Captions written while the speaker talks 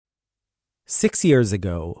6 years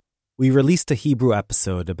ago, we released a Hebrew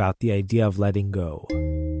episode about the idea of letting go.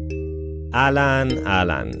 אהלן,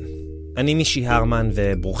 אהלן. אני מישי הרמן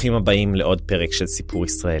וברוכים הבאים לעוד פרק של סיפור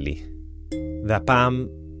ישראלי. והפעם,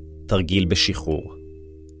 תרגיל בשחרור,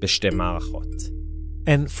 בשתי מערכות.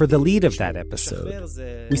 And for the lead of that episode,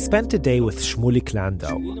 we spent a day with Shmulik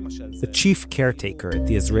Landau, the chief caretaker at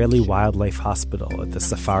the Israeli Wildlife Hospital at the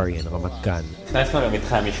Safari in Ramat Gan.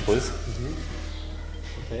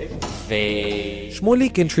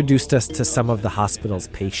 Shmulik introduced us to some of the hospital's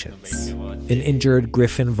patients. An injured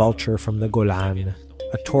griffin vulture from the Golan,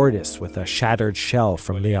 a tortoise with a shattered shell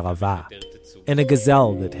from the Arava, and a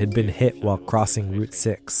gazelle that had been hit while crossing Route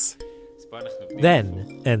 6. Then,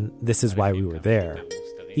 and this is why we were there,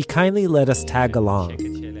 he kindly let us tag along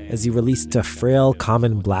as he released a frail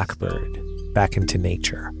common blackbird back into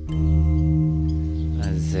nature.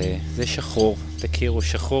 אז זה שחור, תכירו,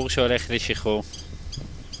 שחור שהולך לשחרור.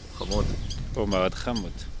 חמוד. הוא מאוד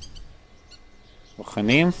חמוד.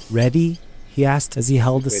 מוכנים? Ready? He asked as he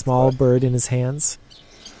held the small bird in his hands.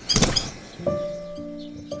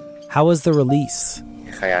 How was the release?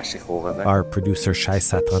 Our producer Shai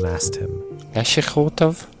Satran asked him. היה שחרור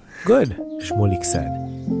טוב? Good, Shmulik said.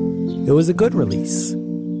 It was a good release.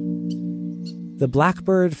 The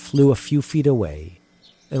blackbird flew a few feet away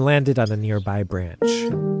and landed on a nearby branch.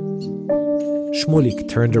 Shmulik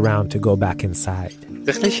turned around to go back inside.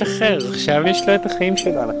 צריך לשחרר, עכשיו יש לו את החיים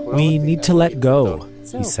שלו. We need to let go,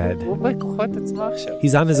 he said. הוא בכוחות עצמו עכשיו.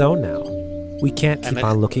 He's on his own now. We can't keep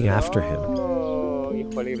on looking after him.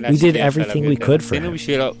 We did everything we could for him.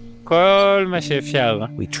 כל מה שאפשר.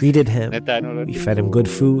 We treated him. We fed him good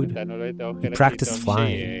food. We practiced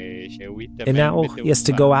flying. And now he has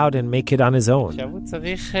to go out and make it on his own. עכשיו הוא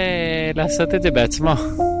צריך לעשות את זה בעצמו.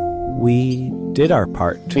 We did our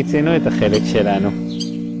part. מיצינו את החלק שלנו.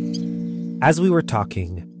 As we were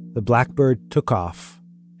talking, the blackbird took off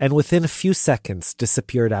and within a few seconds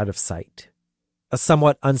disappeared out of sight. A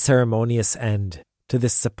somewhat unceremonious end to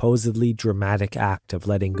this supposedly dramatic act of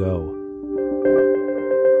letting go.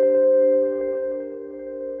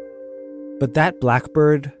 But that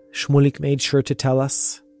blackbird, Shmulik made sure to tell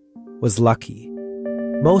us, was lucky.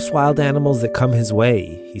 Most wild animals that come his way,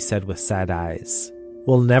 he said with sad eyes,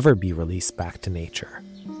 will never be released back to nature.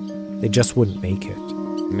 They just wouldn't make it.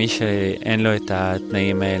 מי שאין לו את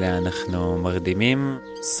התנאים האלה אנחנו מרדימים.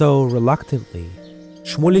 So reluctantly,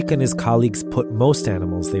 Shmulik and his colleagues put most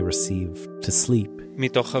animals they receive to sleep.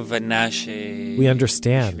 מתוך הבנה ש... We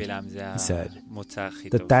understand, he said,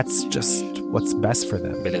 that that's just what's best for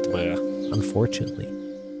them. בלית ברירה. Unfortunately.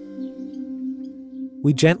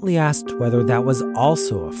 We gently asked whether that was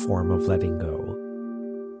also a form of letting go.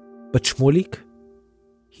 But Shmulik,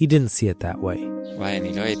 he didn't see it that way. וואי,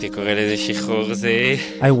 אני לא הייתי קורא לזה שחרור, זה...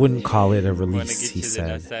 I wouldn't call it a release, he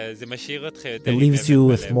said. It leaves you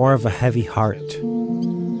with more of a heavy heart,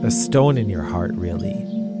 a stone in your heart, really,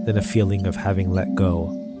 than a feeling of having let go.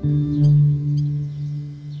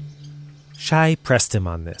 Shai pressed him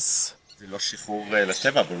on this.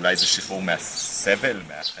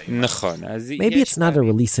 Maybe it's not a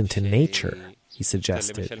release into nature, he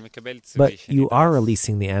suggested, but you are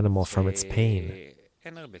releasing the animal from its pain.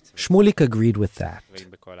 Shmulik agreed with that,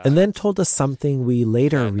 and then told us something we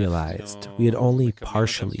later realized we had only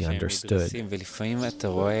partially understood.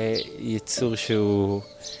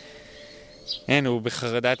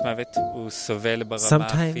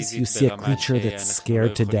 Sometimes you see a creature that's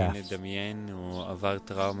scared to death,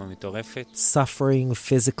 suffering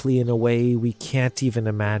physically in a way we can't even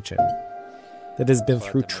imagine, that has been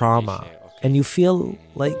through trauma, and you feel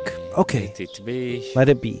like, okay, let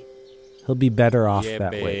it be. He'll be better off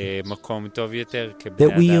that way.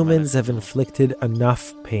 That we humans have inflicted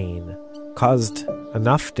enough pain, caused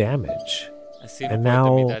enough damage, and now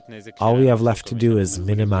all we have left to do is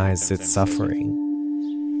minimize its suffering.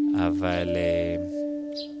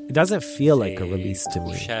 It doesn't feel like a release to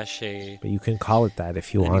me, but you can call it that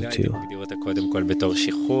if you want to.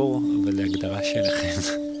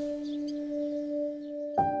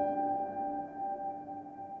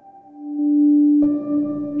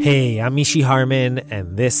 Hey, I'm Mishi Harman,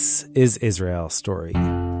 and this is Israel Story.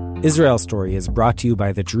 Israel Story is brought to you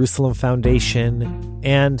by the Jerusalem Foundation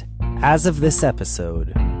and, as of this episode,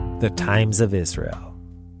 the Times of Israel.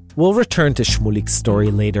 We'll return to Shmulik's story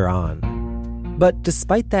later on. But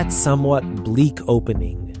despite that somewhat bleak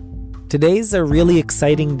opening, today's a really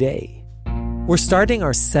exciting day. We're starting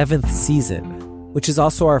our 7th season, which is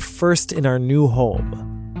also our first in our new home,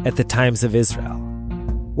 at the Times of Israel.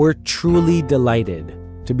 We're truly delighted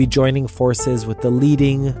to be joining forces with the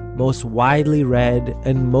leading, most widely read,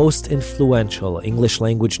 and most influential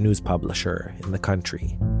English-language news publisher in the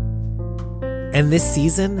country. And this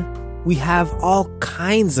season, we have all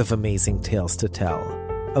kinds of amazing tales to tell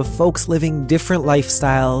of folks living different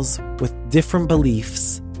lifestyles with different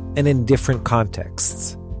beliefs and in different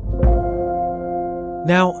contexts.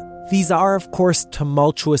 Now, these are, of course,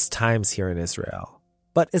 tumultuous times here in Israel.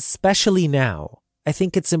 But especially now, I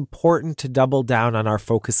think it's important to double down on our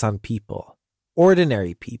focus on people,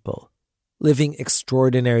 ordinary people, living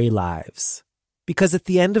extraordinary lives. Because at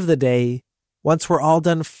the end of the day, once we're all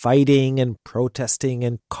done fighting and protesting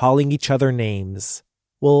and calling each other names,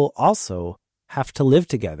 we'll also have to live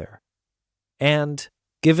together. And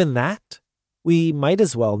given that, we might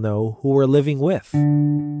as well know who we're living with.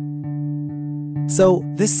 So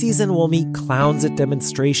this season we'll meet clowns at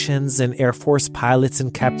demonstrations and Air Force pilots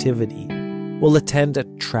in captivity. We'll attend a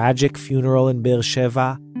tragic funeral in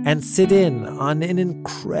Beersheba and sit in on an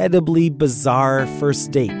incredibly bizarre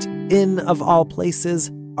first date in, of all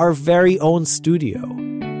places, our very own studio.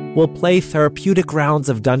 We'll play therapeutic rounds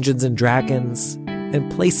of Dungeons & Dragons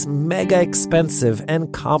and place mega expensive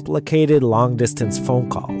and complicated long-distance phone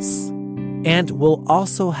calls. And we'll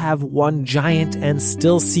also have one giant and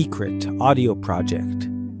still secret audio project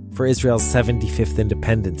for Israel's 75th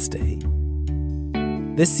Independence Day.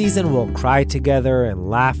 This season we'll cry together and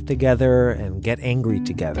laugh together and get angry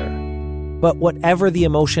together. But whatever the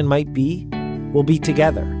emotion might be, we'll be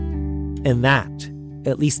together. And that,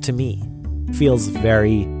 at least to me, feels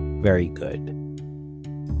very, very good.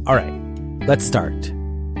 All right, let's start.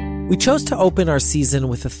 We chose to open our season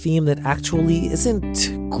with a theme that actually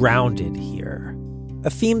isn't grounded here. A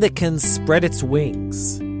theme that can spread its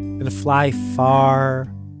wings and fly far,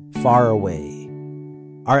 far away.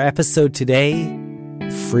 Our episode today,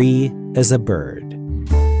 Free as a Bird.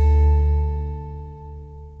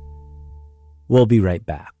 We'll be right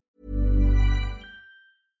back.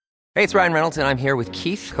 Hey, it's Ryan Reynolds, and I'm here with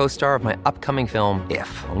Keith, co-star of my upcoming film,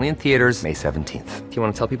 If, only in theaters May 17th. Do you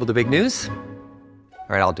want to tell people the big news?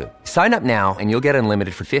 All right, I'll do it. Sign up now and you'll get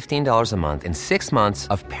unlimited for $15 a month and 6 months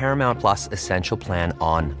of Paramount Plus Essential Plan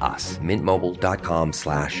on us.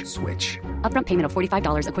 MintMobile.com/switch. Upfront payment of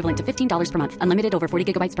 $45 equivalent to $15 per month. Unlimited over 40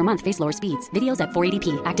 gigabytes per month. Face lower speeds. Videos at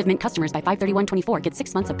 480p. Active Mint customers by 531.24 get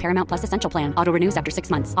 6 months of Paramount Plus Essential Plan. Auto renews after 6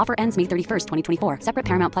 months. Offer ends May 31st, 2024. Separate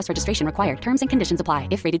Paramount Plus registration required. Terms and conditions apply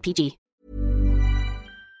if rated PG.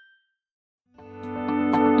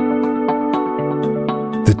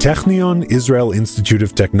 The Technion Israel Institute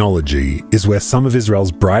of Technology is where some of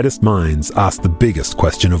Israel's brightest minds ask the biggest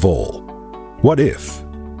question of all. What if?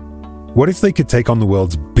 What if they could take on the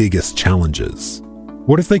world's biggest challenges?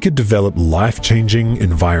 What if they could develop life-changing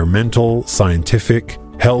environmental, scientific,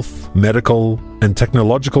 health, medical, and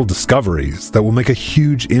technological discoveries that will make a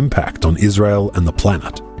huge impact on Israel and the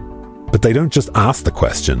planet? But they don't just ask the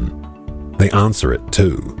question, they answer it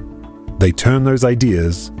too. They turn those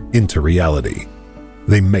ideas into reality.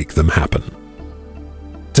 They make them happen.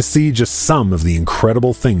 To see just some of the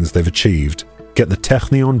incredible things they've achieved, get the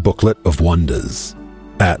Technion Booklet of Wonders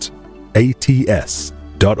at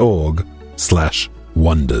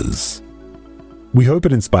ats.org/wonders. We hope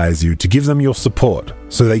it inspires you to give them your support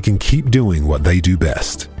so they can keep doing what they do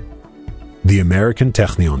best. The American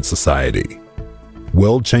Technion Society.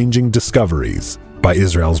 World-changing discoveries by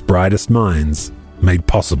Israel's brightest minds, made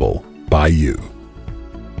possible by you.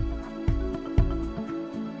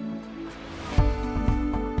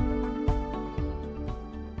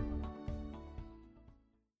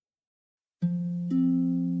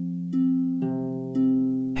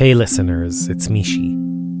 Hey listeners, it's Mishi.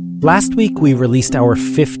 Last week we released our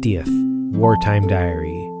 50th Wartime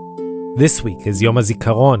Diary. This week is Yom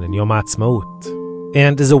HaZikaron and Yom HaAtzmaut.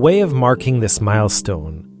 And as a way of marking this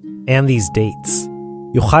milestone and these dates,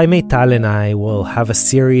 Yochai Meital and I will have a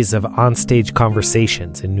series of onstage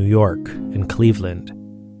conversations in New York and Cleveland.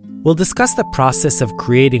 We'll discuss the process of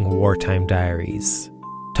creating Wartime Diaries,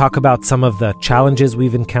 talk about some of the challenges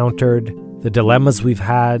we've encountered, the dilemmas we've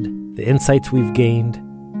had, the insights we've gained.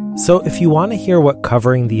 So if you want to hear what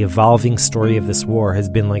covering the evolving story of this war has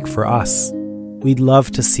been like for us, we'd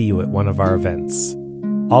love to see you at one of our events.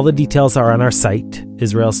 All the details are on our site,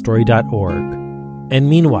 israelstory.org. And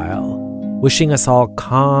meanwhile, wishing us all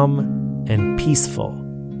calm and peaceful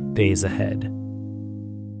days ahead.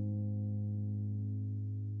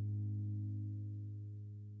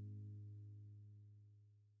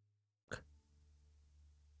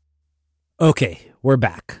 Okay, we're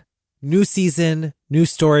back. New season, new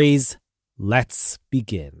stories. Let's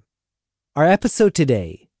begin. Our episode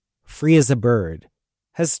today, Free as a Bird,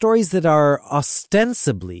 has stories that are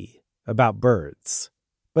ostensibly about birds,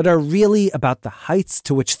 but are really about the heights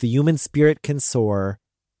to which the human spirit can soar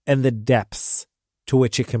and the depths to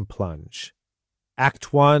which it can plunge.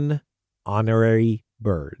 Act 1, honorary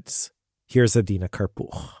birds. Here's Adina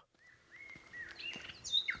Karpuch.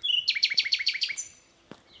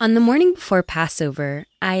 On the morning before Passover,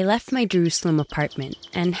 I left my Jerusalem apartment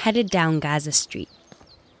and headed down Gaza Street.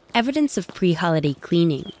 Evidence of pre-holiday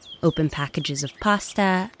cleaning, open packages of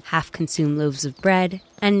pasta, half-consumed loaves of bread,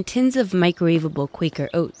 and tins of microwavable Quaker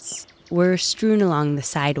oats were strewn along the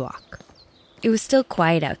sidewalk. It was still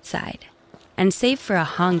quiet outside, and save for a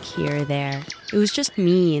honk here or there, it was just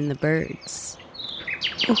me and the birds.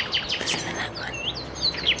 Oh, listen to that one.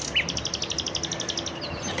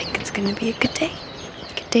 I think it's going to be a good day.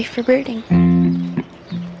 Good day for birding.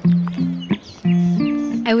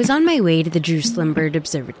 I was on my way to the Jerusalem Bird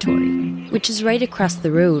Observatory, which is right across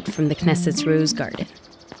the road from the Knesset's Rose Garden.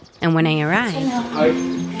 And when I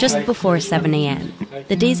arrived, just before 7 a.m.,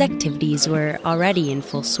 the day's activities were already in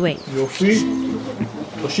full swing.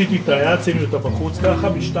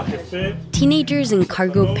 Teenagers in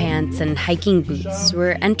cargo pants and hiking boots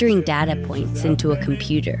were entering data points into a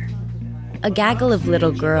computer. A gaggle of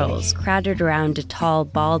little girls crowded around a tall,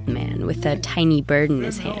 bald man with a tiny bird in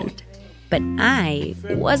his hand. But I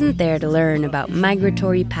wasn't there to learn about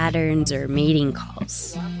migratory patterns or mating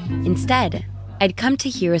calls. Instead, I'd come to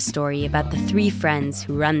hear a story about the three friends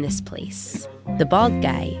who run this place. The bald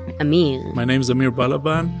guy, Amir. My name is Amir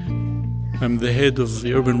Balaban. I'm the head of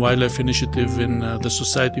the Urban Wildlife Initiative in the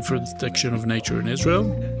Society for the Protection of Nature in Israel.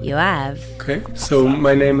 Yoav. Okay, so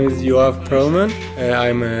my name is Yoav Perlman.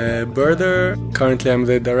 I'm a birder. Currently, I'm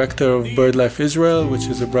the director of BirdLife Israel, which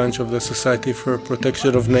is a branch of the Society for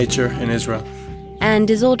Protection of Nature in Israel. And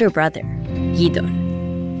his older brother, Gidon.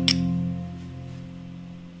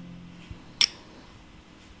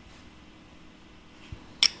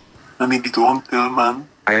 I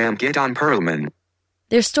am Gidon Perlman.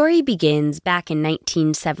 Their story begins back in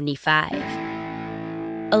 1975.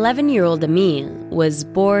 11-year-old Amir was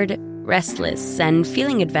bored, restless, and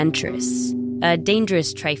feeling adventurous. A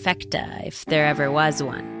dangerous trifecta, if there ever was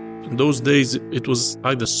one. In those days, it was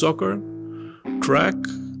either soccer, track,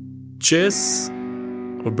 chess,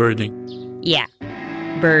 or birding. Yeah,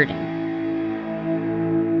 birding.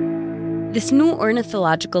 This new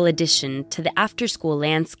ornithological addition to the after-school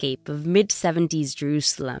landscape of mid-70s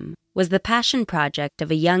Jerusalem was the passion project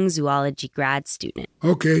of a young zoology grad student.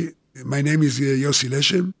 Okay, my name is Yossi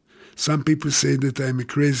Leshem. Some people say that I'm the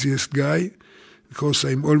craziest guy because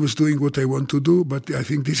I'm always doing what I want to do, but I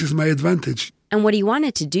think this is my advantage. And what he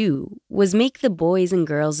wanted to do was make the boys and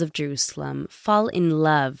girls of Jerusalem fall in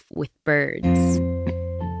love with birds.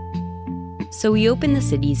 So he opened the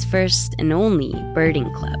city's first and only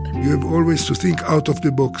birding club. You have always to think out of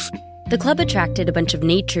the box. The club attracted a bunch of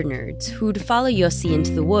nature nerds who'd follow Yossi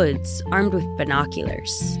into the woods armed with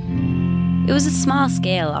binoculars. It was a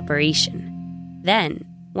small-scale operation. Then,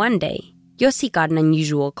 one day, Yossi got an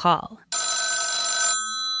unusual call.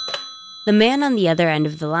 The man on the other end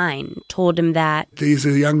of the line told him that there is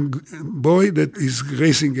a young boy that is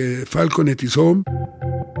raising a falcon at his home.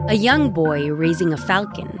 A young boy raising a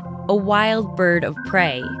falcon, a wild bird of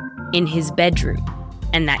prey, in his bedroom.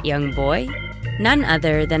 And that young boy? None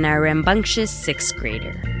other than our rambunctious sixth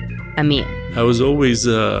grader, Amir. I was always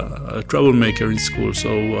a troublemaker in school,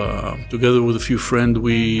 so together with a few friends,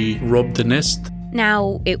 we robbed the nest.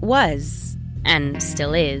 Now, it was, and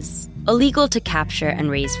still is, illegal to capture and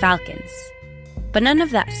raise falcons. But none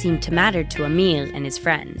of that seemed to matter to Amir and his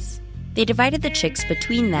friends. They divided the chicks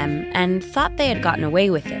between them and thought they had gotten away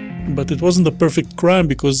with it. But it wasn't a perfect crime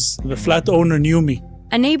because the flat owner knew me.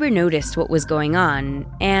 A neighbor noticed what was going on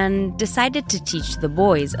and decided to teach the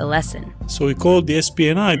boys a lesson. So he called the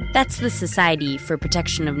SPNI. That's the Society for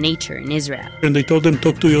Protection of Nature in Israel. And they told them,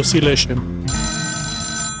 talk to Yossi Leshem.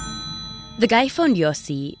 The guy phoned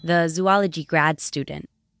Yossi, the zoology grad student,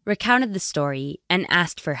 recounted the story and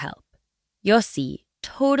asked for help. Yossi,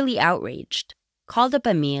 totally outraged, called up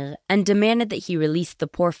Amir and demanded that he release the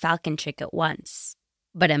poor falcon chick at once.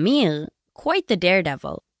 But Amir, quite the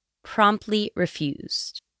daredevil, promptly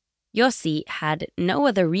refused. Yossi had no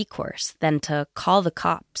other recourse than to call the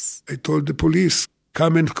cops. I told the police,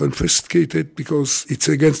 come and confiscate it because it's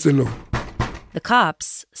against the law. The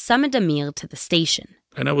cops summoned Amir to the station.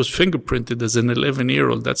 And I was fingerprinted as an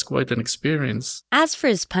 11-year-old. That's quite an experience. As for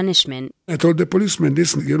his punishment, I told the policeman,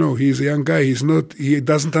 listen, he's a young guy. He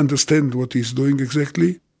doesn't understand what he's doing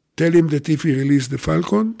exactly. Tell him that if he releases the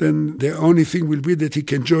falcon, then the only thing will be that he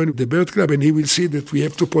can join the bird club and he will see that we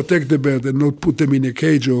have to protect the bird and not put them in a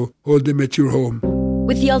cage or hold them at your home.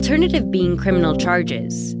 With the alternative being criminal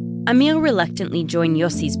charges, Amir reluctantly joined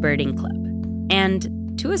Yossi's birding club.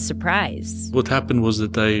 And to his surprise, what happened was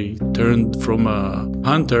that I turned from a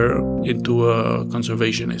hunter into a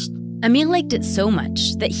conservationist. Amir liked it so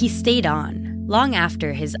much that he stayed on, long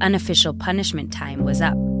after his unofficial punishment time was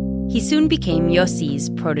up. He soon became Yossi's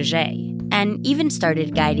protege, and even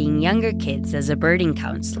started guiding younger kids as a birding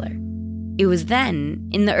counselor. It was then,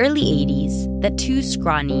 in the early 80s, that two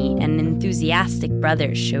scrawny and enthusiastic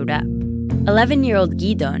brothers showed up. 11-year-old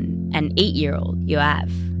Gidon and 8-year-old Yoav.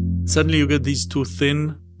 Suddenly you get these two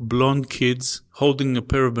thin, blonde kids holding a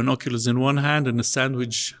pair of binoculars in one hand and a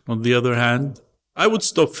sandwich on the other hand. I would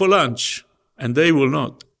stop for lunch, and they will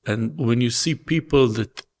not. And when you see people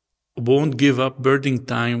that won't give up birding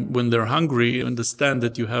time when they're hungry, you understand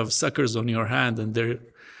that you have suckers on your hand and they're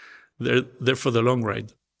there for the long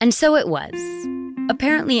ride. And so it was.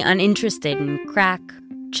 Apparently uninterested in crack,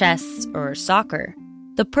 chess, or soccer,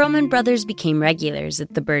 the Perlman brothers became regulars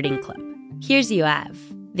at the birding club. Here's Yoav,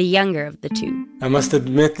 the younger of the two. I must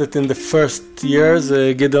admit that in the first years,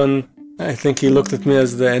 Gidon, I think he looked at me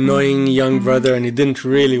as the annoying young brother and he didn't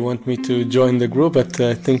really want me to join the group, but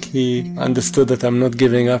I think he understood that I'm not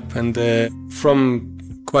giving up. And from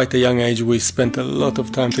quite a young age, we spent a lot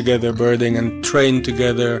of time together birding and trained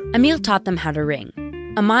together. Amir taught them how to ring,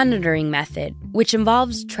 a monitoring method which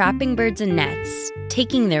involves trapping birds in nets,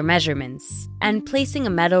 taking their measurements, and placing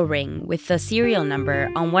a metal ring with the serial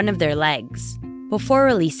number on one of their legs before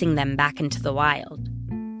releasing them back into the wild.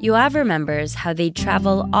 Yoav remembers how they'd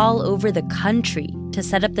travel all over the country to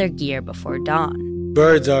set up their gear before dawn.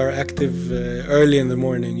 Birds are active early in the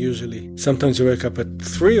morning, usually. Sometimes you wake up at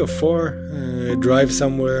 3 or 4, drive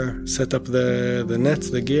somewhere, set up the nets,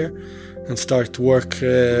 the gear, and start work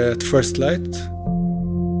at first light.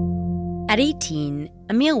 At 18,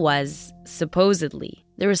 Amir was, supposedly,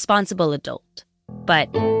 the responsible adult. But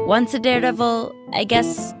once a daredevil, I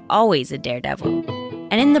guess always a daredevil.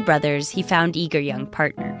 And in the brothers, he found eager young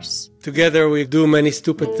partners. Together we do many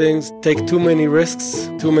stupid things, take too many risks,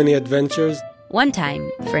 too many adventures. One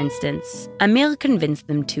time, for instance, Amir convinced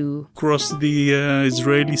them to cross the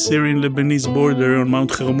Israeli-Syrian-Lebanese border on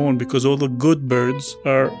Mount Hermon because all the good birds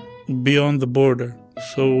are beyond the border.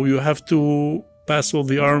 So you have to pass all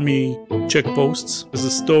the army checkposts. There's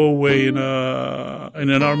a stowaway in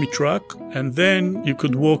an army truck, and then you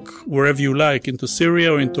could walk wherever you like, into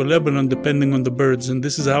Syria or into Lebanon, depending on the birds. And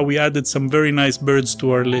this is how we added some very nice birds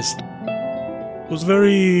to our list. It was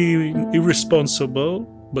very irresponsible,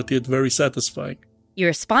 but yet very satisfying.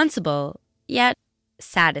 Irresponsible, yet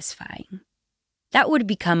satisfying. That would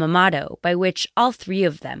become a motto by which all three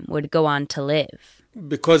of them would go on to live.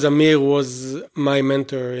 Because Amir was my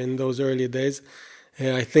mentor in those early days,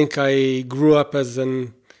 I think I grew up as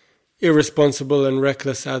an irresponsible and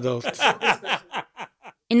reckless adult.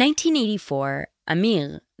 In 1984,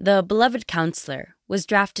 Amir, the beloved counselor, was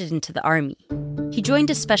drafted into the army. He joined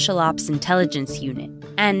a special ops intelligence unit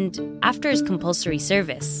and, after his compulsory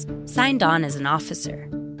service, signed on as an officer.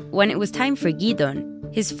 When it was time for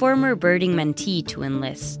Gidon, his former birding mentee, to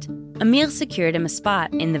enlist, Amir secured him a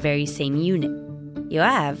spot in the very same unit.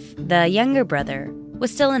 Yoav, the younger brother,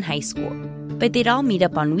 was still in high school, but they'd all meet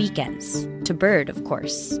up on weekends, to bird, of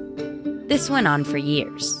course. This went on for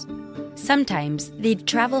years. Sometimes they'd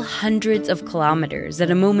travel hundreds of kilometers at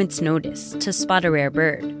a moment's notice to spot a rare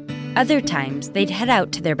bird. Other times they'd head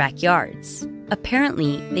out to their backyards.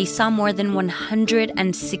 Apparently, they saw more than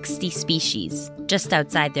 160 species just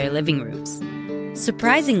outside their living rooms.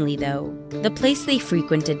 Surprisingly, though, the place they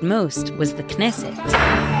frequented most was the Knesset.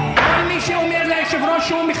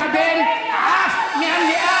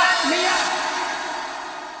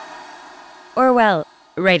 Or, well,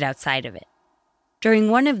 right outside of it.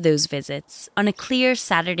 During one of those visits, on a clear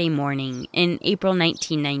Saturday morning in April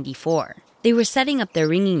 1994, they were setting up their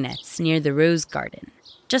ringing nets near the Rose Garden,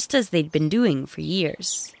 just as they'd been doing for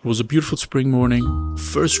years. It was a beautiful spring morning,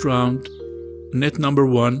 first round, net number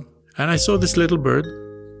 1, and I saw this little bird,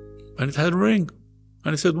 and it had a ring.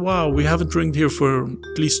 And I said, wow, we haven't ringed here for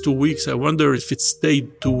at least 2 weeks. I wonder if it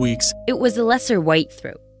stayed 2 weeks. It was a lesser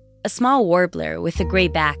whitethroat, a small warbler with a gray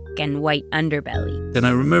back and white underbelly. And I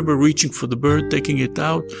remember reaching for the bird, taking it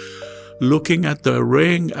out, looking at the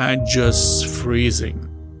ring, and just freezing.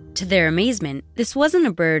 To their amazement, this wasn't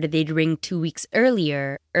a bird they'd ringed 2 weeks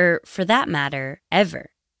earlier, or, for that matter, ever.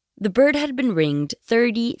 The bird had been ringed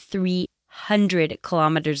 3,300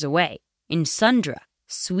 kilometers away, in Sundra,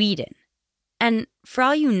 Sweden. And for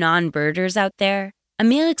all you non-birders out there,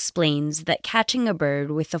 Amir explains that catching a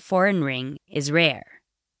bird with a foreign ring is rare.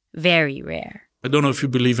 Very rare. I don't know if you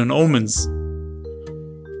believe in omens,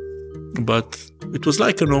 but it was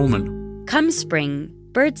like an omen. Come spring,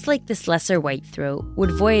 birds like this lesser whitethroat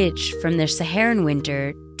would voyage from their Saharan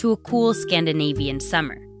winter to a cool Scandinavian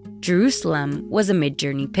summer. Jerusalem was a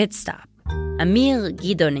mid-journey pit stop. Amir,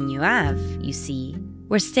 Gidon, and Yoav, you see,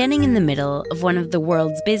 We're standing in the middle of one of the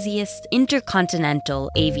world's busiest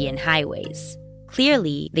intercontinental avian highways.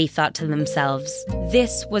 Clearly, they thought to themselves,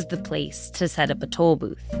 this was the place to set up a toll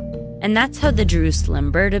booth. And that's how the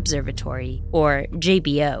Jerusalem Bird Observatory, or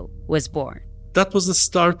JBO, was born. That was the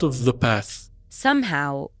start of the path.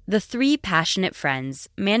 Somehow, the three passionate friends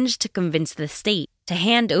managed to convince the state to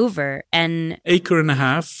hand over an acre and a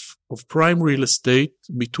half of prime real estate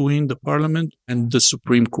between the parliament and the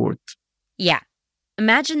Supreme Court. Yeah.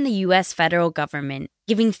 Imagine the U.S. federal government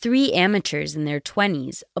giving three amateurs in their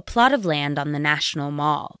 20s a plot of land on the National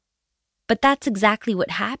Mall. But that's exactly what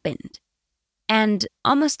happened. And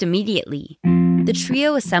almost immediately, the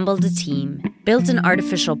trio assembled a team, built an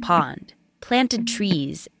artificial pond, planted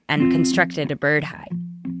trees, and constructed a bird hide.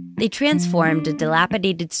 They transformed a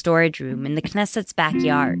dilapidated storage room in the Knesset's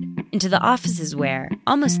backyard into the offices where,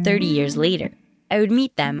 almost 30 years later, I would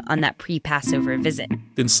meet them on that pre-Passover visit.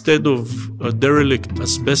 Instead of a derelict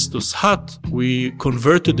asbestos hut, we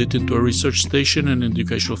converted it into a research station and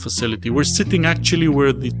educational facility. We're sitting actually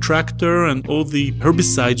where the tractor and all the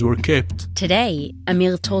herbicides were kept. Today,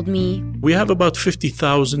 Amir told me, we have about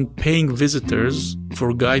 50,000 paying visitors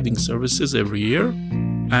for guiding services every year.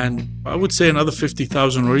 And I would say another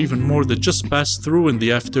 50,000 or even more that just pass through in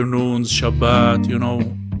the afternoons,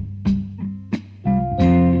 Shabbat,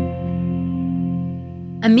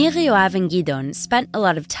 Amir, Yoav, and Gidon spent a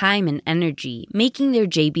lot of time and energy making their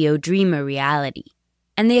JBO dream a reality,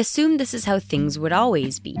 and they assumed this is how things would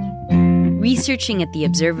always be. Researching at the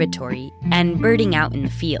observatory and birding out in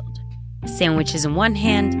the field. Sandwiches in one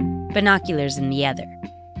hand, binoculars in the other.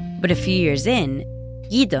 But a few years in,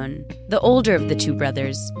 Gidon, the older of the two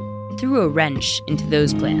brothers, threw a wrench into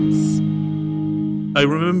those plans. I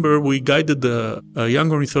remember we guided a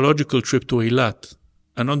young ornithological trip to Eilat.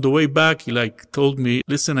 And on the way back, he told me,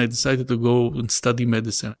 listen, I decided to go and study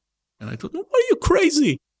medicine. And I thought, are you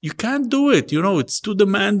crazy? You can't do it. It's too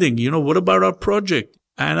demanding. What about our project?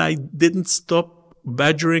 And I didn't stop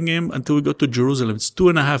badgering him until we got to Jerusalem. It's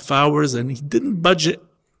 2.5 hours and he didn't budge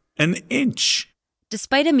an inch.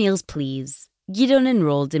 Despite Amir's pleas, Gidon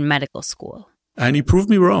enrolled in medical school. And he proved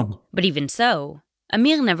me wrong. But even so,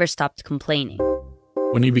 Amir never stopped complaining.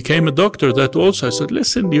 When he became a doctor, that also, I said,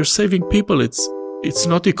 listen, you're saving people. It's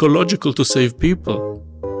not ecological to save people.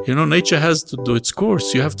 Nature has to do its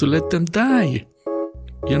course. You have to let them die.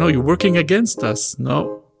 You're working against us.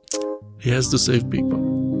 No, he has to save people.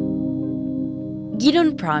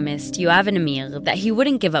 Gidon promised Yoav and Amir that he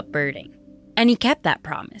wouldn't give up birding. And he kept that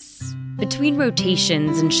promise. Between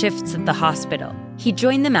rotations and shifts at the hospital, he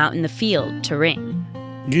joined them out in the field to ring.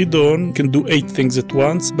 Gidon can do 8 things at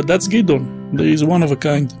once, but that's Gidon. He's one of a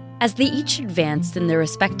kind. As they each advanced in their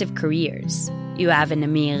respective careers, Yoav and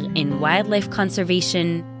Amir in wildlife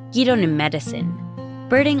conservation, Gidon in medicine,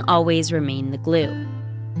 birding always remained the glue.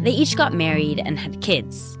 They each got married and had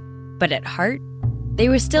kids, but at heart, they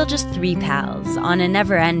were still just 3 pals on a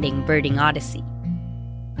never-ending birding odyssey.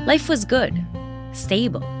 Life was good,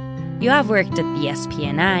 stable. Yoav worked at the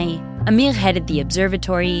SPNI, Amir headed the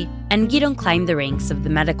observatory, and Gidon climbed the ranks of the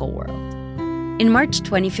medical world. In March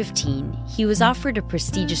 2015, he was offered a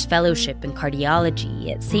prestigious fellowship in cardiology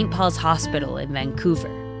at St. Paul's Hospital in Vancouver,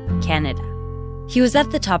 Canada. He was at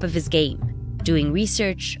the top of his game, doing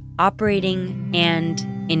research, operating, and,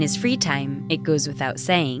 in his free time, it goes without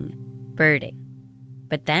saying, birding.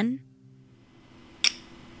 But then...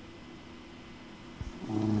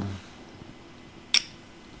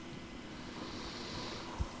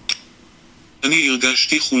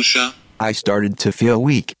 I started to feel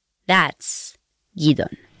weak. That's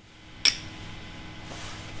Gidon.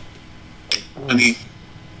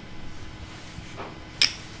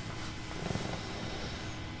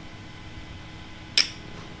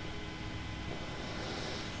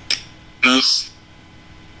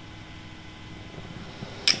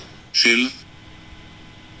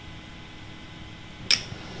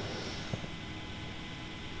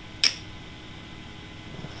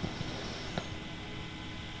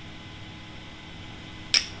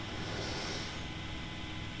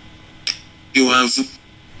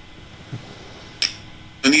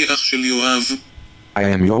 Yoav. I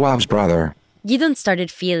am Yoav's brother. Gidon started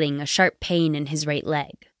feeling a sharp pain in his right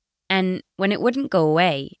leg. And when it wouldn't go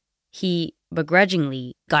away, he,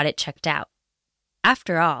 begrudgingly, got it checked out.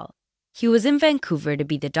 After all, he was in Vancouver to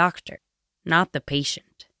be the doctor, not the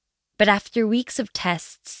patient. But after weeks of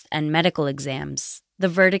tests and medical exams, the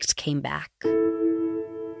verdict came back.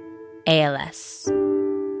 ALS.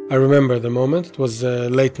 I remember the moment. It was a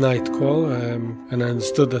late night call, and I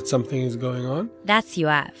understood that something is going on. That's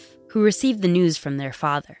Yoav, who received the news from their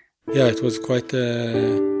father. Yeah, it was quite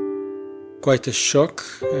a quite a shock,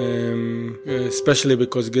 especially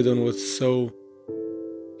because Gideon was so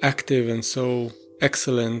active and so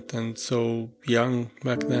excellent and so young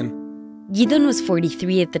back then. Gideon was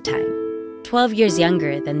 43 at the time, 12 years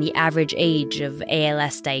younger than the average age of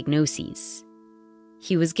ALS diagnoses.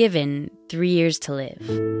 He was given 3 years to live.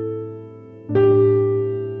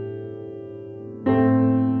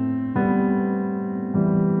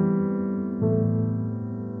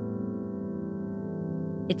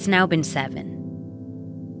 It's now been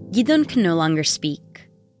 7. Gideon can no longer speak,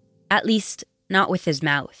 at least not with his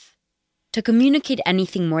mouth. To communicate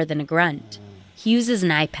anything more than a grunt, he uses an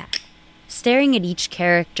iPad, staring at each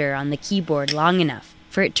character on the keyboard long enough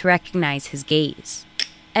for it to recognize his gaze.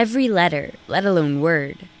 Every letter, let alone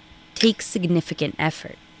word, takes significant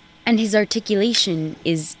effort, and his articulation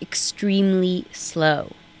is extremely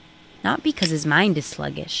slow. Not because his mind is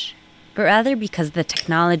sluggish, but rather because the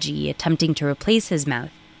technology attempting to replace his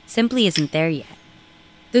mouth simply isn't there yet.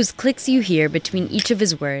 Those clicks you hear between each of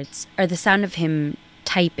his words are the sound of him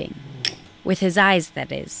typing, with his eyes,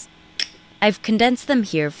 that is. I've condensed them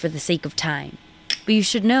here for the sake of time, but you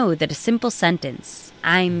should know that a simple sentence,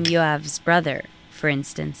 "I'm Yoav's brother," for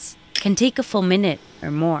instance, can take a full minute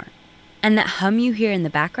or more. And that hum you hear in the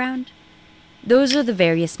background? Those are the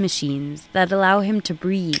various machines that allow him to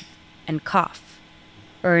breathe and cough.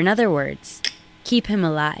 Or in other words, keep him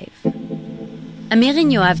alive. Amir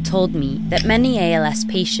and Yoav told me that many ALS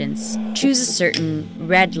patients choose a certain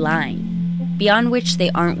red line, beyond which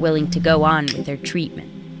they aren't willing to go on with their treatment.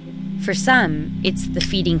 For some, it's the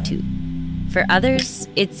feeding tube. For others,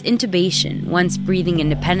 it's intubation once breathing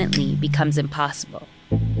independently becomes impossible.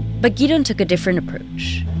 But Gideon took a different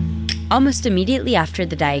approach. Almost immediately after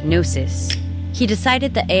the diagnosis, he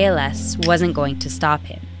decided that ALS wasn't going to stop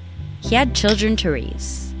him. He had children to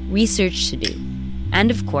raise, research to do,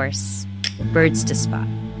 and of course, birds to spot.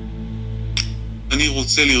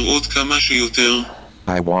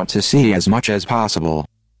 I want to see as much as possible.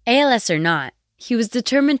 ALS or not, he was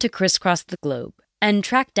determined to crisscross the globe and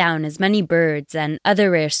track down as many birds and other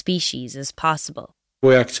rare species as possible.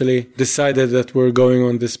 We actually decided that we're going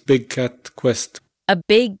on this big cat quest. A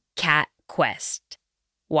big cat quest.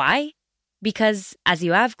 Why? Because, as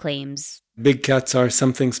Yoav claims, big cats are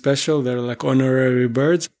something special. They're like honorary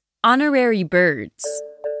birds. Honorary birds.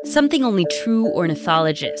 Something only true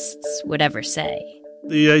ornithologists would ever say.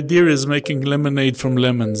 The idea is making lemonade from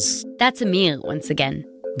lemons. That's Amir once again.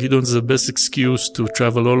 Gideon's the best excuse to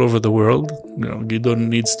travel all over the world. Gideon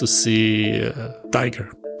needs to see a tiger.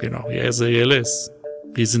 He has ALS.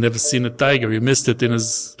 He's never seen a tiger. He missed it in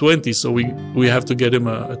his 20s, so we have to get him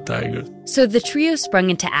a tiger. So the trio sprung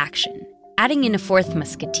into action, adding in a fourth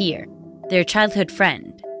musketeer, their childhood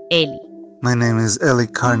friend, Eli. My name is Eli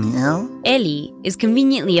Carniel. Eli is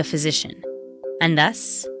conveniently a physician, and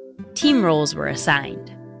thus, team roles were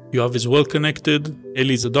assigned. Yoav is well connected.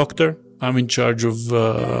 Eli's a doctor. I'm in charge of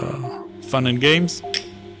fun and games.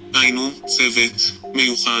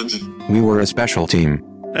 We were a special team.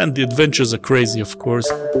 And the adventures are crazy, of course.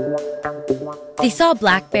 They saw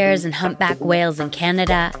black bears and humpback whales in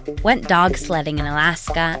Canada, went dog sledding in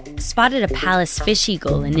Alaska, spotted a Pallas fish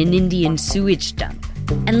eagle in an Indian sewage dump,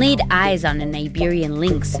 and laid eyes on an Iberian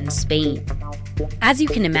lynx in Spain. As you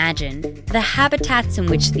can imagine, the habitats in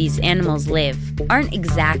which these animals live aren't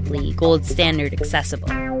exactly gold standard accessible.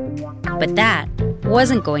 But that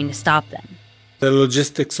wasn't going to stop them. The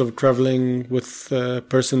logistics of traveling with a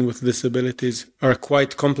person with disabilities are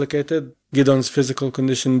quite complicated. Gideon's physical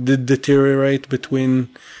condition did deteriorate between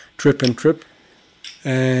trip and trip.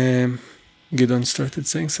 Gideon started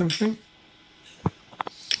saying something.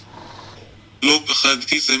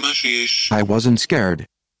 I wasn't scared.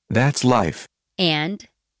 That's life. And,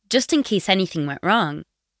 just in case anything went wrong,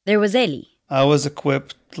 there was Eli. I was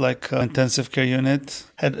equipped like an intensive care unit,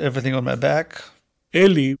 had everything on my back.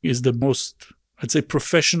 Eli is the most, I'd say,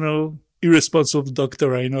 professional, irresponsible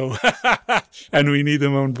doctor I know. And we need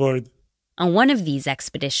him on board. On one of these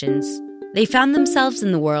expeditions, they found themselves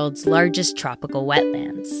in the world's largest tropical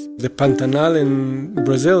wetlands. The Pantanal in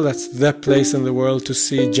Brazil, that's the place in the world to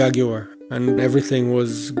see jaguar. And everything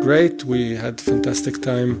was great. We had a fantastic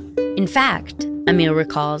time. In fact, Amir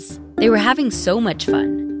recalls, they were having so much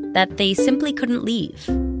fun that they simply couldn't leave.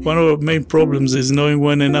 One of our main problems is knowing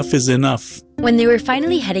when enough is enough. When they were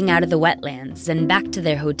finally heading out of the wetlands and back to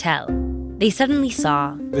their hotel, they suddenly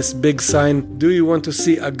saw this big sign, "Do you want to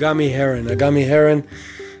see Agami heron?" Agami heron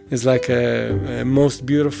is like a most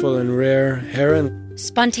beautiful and rare heron.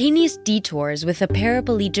 Spontaneous detours with a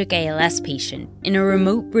paraplegic ALS patient in a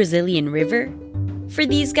remote Brazilian river? For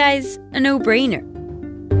these guys, a no-brainer.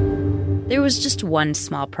 There was just one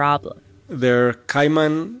small problem. They're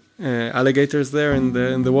caiman alligators there in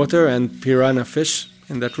the water and piranha fish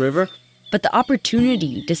in that river. But the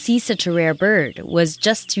opportunity to see such a rare bird was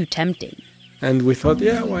just too tempting. And we thought,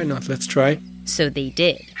 yeah, why not? Let's try. So they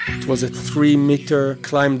did. It was a 3-meter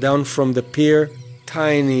climb down from the pier.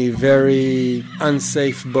 Tiny, very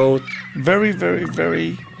unsafe boat. Very, very,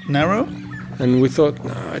 very narrow. And we thought,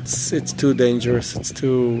 no, it's too dangerous. It's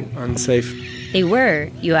too unsafe. They were,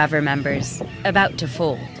 Yoav remembers, about to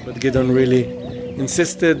fold. But Gideon really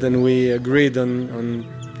insisted, and we agreed on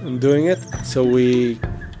doing it. So we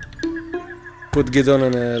put Gideon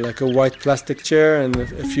on a white plastic chair, and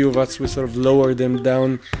a few of us, we sort of lowered him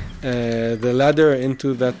down the ladder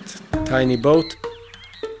into that tiny boat.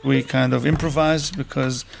 We kind of improvised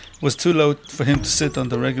because it was too low for him to sit on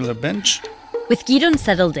the regular bench. With Gideon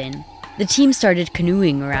settled in, the team started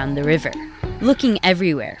canoeing around the river, looking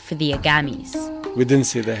everywhere for the agamis. We didn't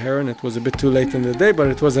see the heron. It was a bit too late in the day, but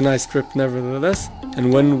it was a nice trip nevertheless.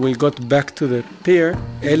 And when we got back to the pier,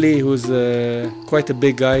 Eli, who's quite a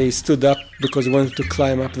big guy, he stood up because he wanted to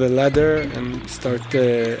climb up the ladder and start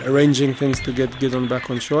arranging things to get Gideon back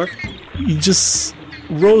on shore. He just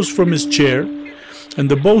rose from his chair, and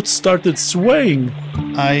the boat started swaying.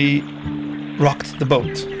 I rocked the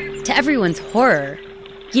boat. To everyone's horror,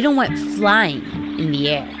 Gideon went flying in the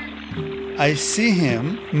air. I see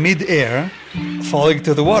him mid-air falling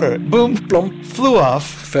to the water. Boom, plump, flew off.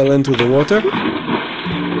 Fell into the water.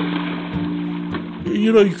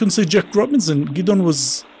 You can say Jack Robinson. Gideon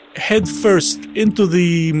was head first into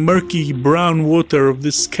the murky brown water of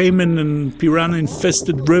this caiman and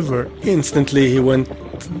piranha-infested river. Instantly he went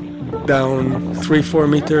down 3-4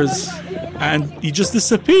 meters. And he just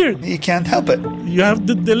disappeared. He can't help it. You have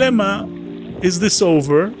the dilemma, is this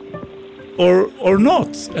over or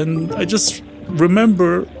not? And I just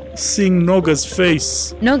remember seeing Noga's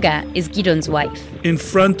face. Noga is Gideon's wife. In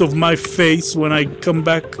front of my face when I come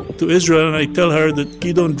back to Israel and I tell her that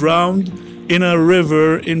Gideon drowned in a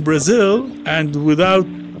river in Brazil, and without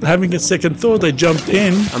having a second thought, I jumped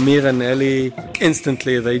in. Amir and Eli,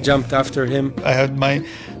 instantly, they jumped after him. I had my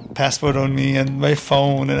passport on me and my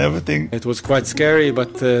phone and everything. It was quite scary,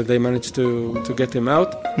 but they managed to get him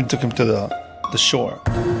out. We took him to the shore.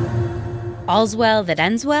 All's well that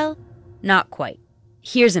ends well? Not quite.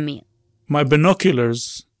 Here's Amir. My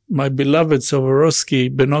binoculars, my beloved Swarovski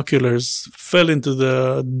binoculars, fell into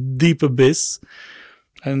the deep abyss.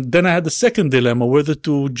 And then I had the second dilemma, whether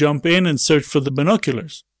to jump in and search for the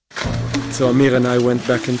binoculars. So Amir and I went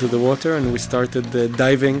back into the water and we started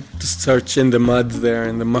diving to search in the mud there,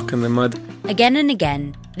 in the muck and the mud. Again and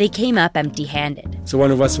again, they came up empty-handed. So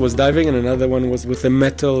one of us was diving and another one was with a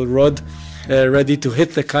metal rod ready to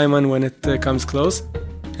hit the caiman when it comes close.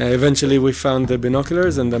 Eventually we found the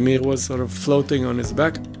binoculars and Amir was sort of floating on his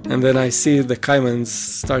back. And then I see the caimans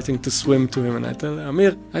starting to swim to him and I tell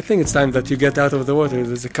Amir, I think it's time that you get out of the water.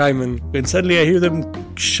 There's a caiman. And suddenly I hear them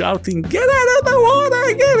shouting, get out of the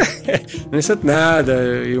water, get And I said, nah,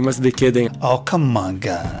 you must be kidding. Oh, come on,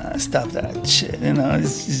 guys, stop that shit.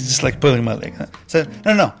 It's just like pulling my leg. So,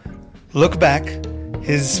 no, look back.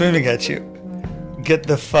 He's swimming at you. Get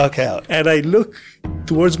the fuck out. And I look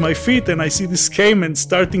towards my feet and I see this caiman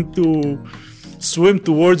starting to swim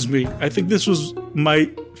towards me. I think this was my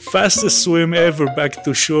fastest swim ever back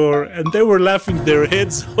to shore, and they were laughing their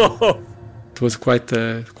heads off. It was quite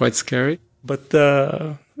scary. But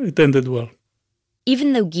it ended well.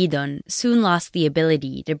 Even though Gideon soon lost the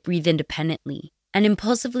ability to breathe independently, and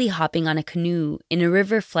impulsively hopping on a canoe in a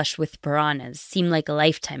river flush with piranhas seemed like a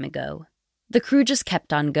lifetime ago, the crew just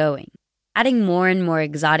kept on going, adding more and more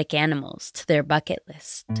exotic animals to their bucket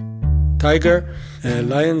list. Tiger,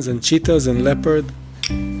 lions and cheetahs and leopard.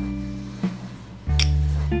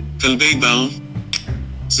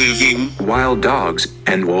 Wild dogs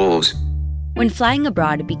and wolves. When flying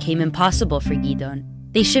abroad became impossible for Gideon,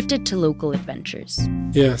 they shifted to local adventures.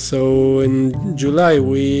 Yeah, so in July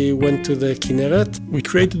we went to the Kinneret. We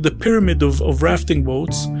created the pyramid of rafting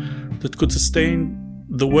boats that could sustain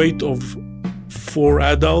the weight of 4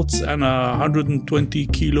 adults and a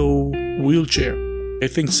 120-kilo wheelchair. I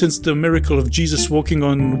think since the miracle of Jesus walking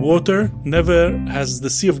on water, never has the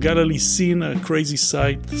Sea of Galilee seen a crazy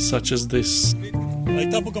sight such as this.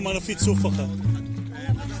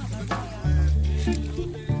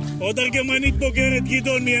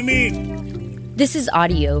 This is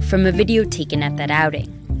audio from a video taken at that outing.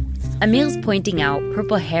 Amir's pointing out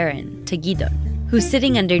Purple Heron to Gideon, who's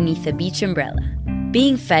sitting underneath a beach umbrella,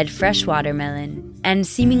 being fed fresh watermelon and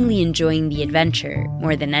seemingly enjoying the adventure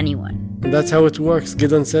more than anyone. And that's how it works.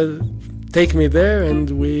 Gideon said, take me there,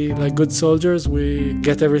 and we, like good soldiers, we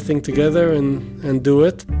get everything together and do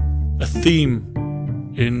it. A theme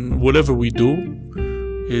in whatever we do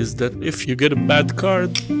is that if you get a bad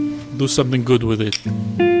card, do something good with it.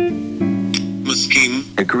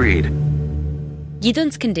 Muskim. Agreed.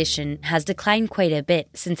 Gidon's condition has declined quite a bit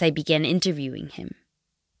since I began interviewing him.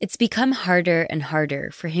 It's become harder and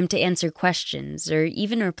harder for him to answer questions or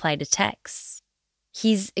even reply to texts.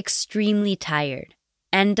 He's extremely tired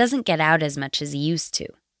and doesn't get out as much as he used to.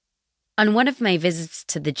 On one of my visits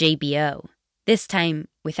to the JBO, this time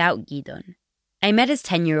without Gidon, I met his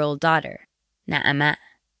 10-year-old daughter, Na'ama.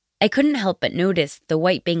 I couldn't help but notice the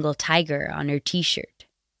white Bengal tiger on her t-shirt.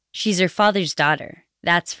 She's her father's daughter,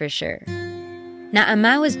 that's for sure.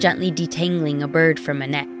 Na'ama was gently detangling a bird from a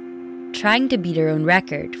net, trying to beat her own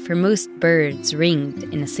record for most birds ringed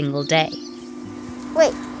in a single day.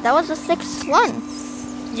 Wait, that was the 6th one.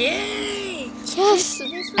 Yay! Yes!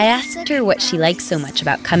 I asked her what she likes so much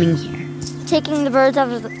about coming here. Taking the birds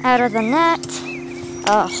out of the net,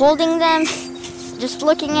 holding them, just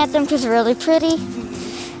looking at them because they're really pretty.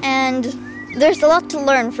 And there's a lot to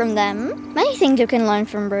learn from them. Many things you can learn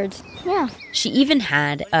from birds. Yeah. She even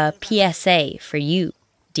had a PSA for you,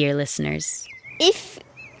 dear listeners. If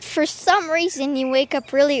for some reason you wake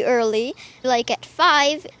up really early, like at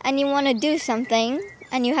 5, and you want to do something,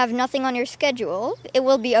 and you have nothing on your schedule, it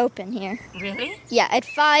will be open here. Really? Yeah, at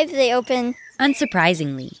 5 they open.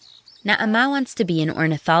 Unsurprisingly, Na'ama wants to be an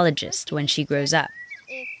ornithologist when she grows up.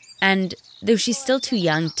 And though she's still too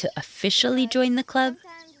young to officially join the club,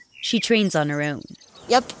 she trains on her own.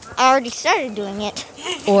 Yep, I already started doing it.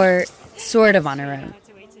 Or sort of on her own.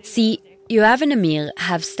 See, Yoav and Amir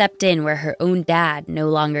have stepped in where her own dad no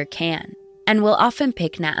longer can, and will often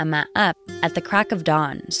pick Na'ama up at the crack of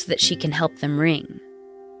dawn so that she can help them ring.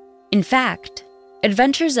 In fact,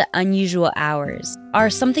 adventures at unusual hours are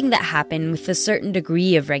something that happen with a certain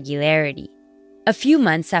degree of regularity. A few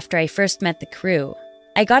months after I first met the crew,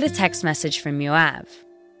 I got a text message from Yoav.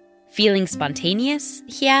 Feeling spontaneous?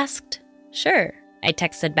 He asked. Sure, I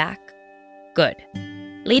texted back. Good.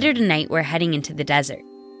 Later tonight, we're heading into the desert.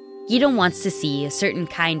 Gidon wants to see a certain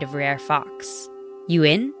kind of rare fox. You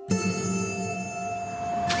in?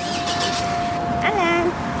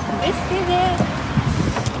 Alan,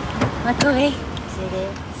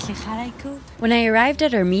 When I arrived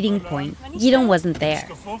at our meeting point, Gidon wasn't there.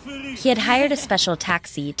 He had hired a special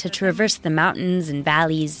taxi to traverse the mountains and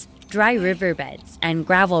valleys, dry riverbeds, and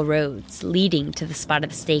gravel roads leading to the spot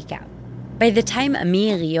of the stakeout. By the time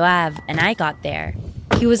Amir, Yoav, and I got there,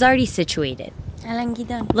 he was already situated,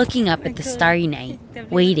 looking up at the starry night,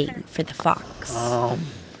 waiting for the fox.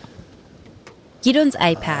 Gidon's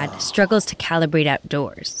iPad struggles to calibrate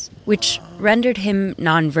outdoors, which rendered him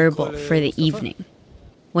nonverbal for the evening.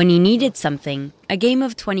 When he needed something, a game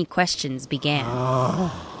of 20 questions began.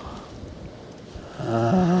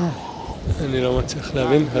 אני לא מצליח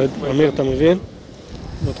להבין. אמיר, אתה מבין?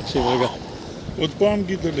 בוא תקשיב רגע. עוד פעם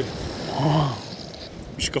גידלי.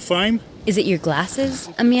 משקפיים? Is it your glasses?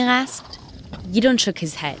 Amir asked. Gidon shook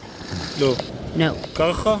his head. לא. No.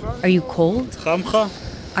 ככה? Are you cold? חם לך?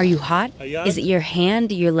 Are you hot? Is it your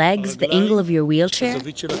hand, your legs, the angle of your wheelchair?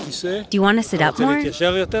 Do you want to sit up more?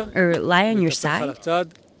 Or lie on your side?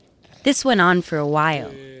 This went on for a while,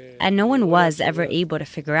 and no one was ever able to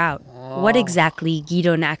figure out what exactly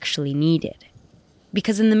Gidon actually needed.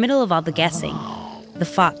 Because in the middle of all the guessing, the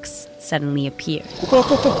fox suddenly appeared.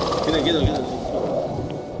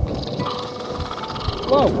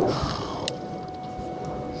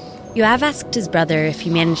 Yoav asked his brother if he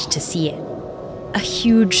managed to see it. A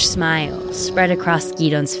huge smile spread across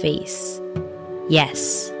Gidon's face.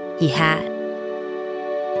 Yes, he had.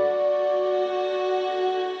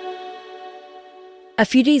 A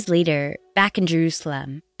few days later, back in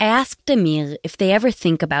Jerusalem, I asked Amir if they ever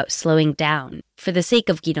think about slowing down for the sake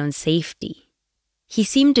of Gidon's safety. He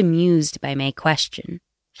seemed amused by my question.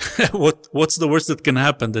 What's the worst that can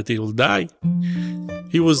happen? That he will die?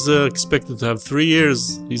 He was expected to have 3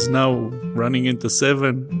 years. He's now running into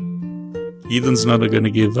 7. Gidon's not going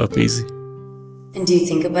to give up easy. And do you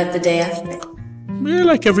think about the day after? Yeah,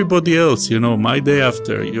 like everybody else, my day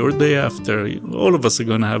after, your day after, all of us are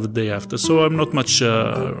going to have a day after. So I'm not much,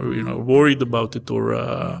 worried about it or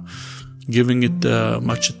giving it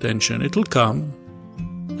much attention. It'll come.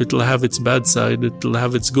 It'll have its bad side. It'll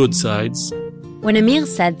have its good sides. When Amir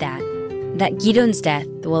said that Gidon's death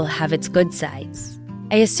will have its good sides,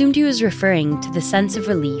 I assumed he was referring to the sense of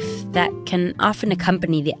relief that can often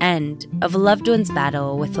accompany the end of a loved one's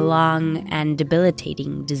battle with a long and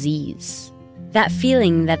debilitating disease. That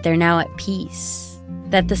feeling that they're now at peace,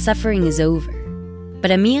 that the suffering is over.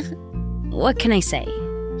 But Amir, what can I say?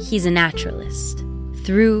 He's a naturalist,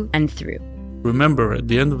 through and through. Remember, at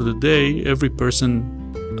the end of the day, every person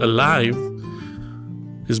alive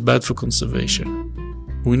is bad for conservation.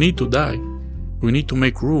 We need to die. We need to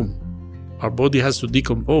make room. Our body has to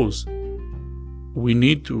decompose. We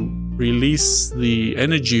need to release the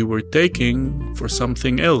energy we're taking for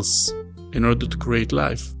something else in order to create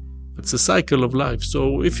life. It's a cycle of life.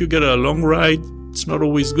 So if you get a long ride, it's not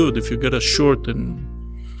always good. If you get a short and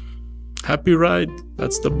happy ride,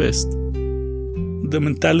 that's the best. The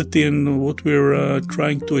mentality and what we're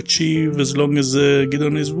trying to achieve, as long as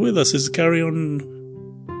Gideon is with us, is carry on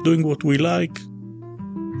doing what we like,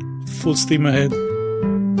 full steam ahead.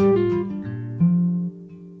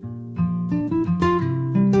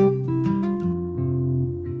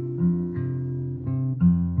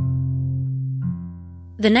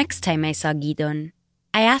 The next time I saw Gideon,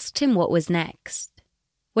 I asked him what was next,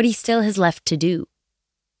 what he still has left to do.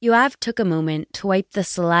 Yoav took a moment to wipe the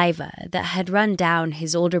saliva that had run down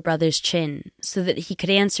his older brother's chin so that he could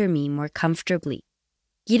answer me more comfortably.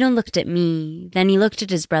 Gideon looked at me, then he looked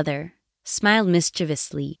at his brother, smiled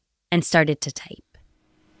mischievously, and started to type.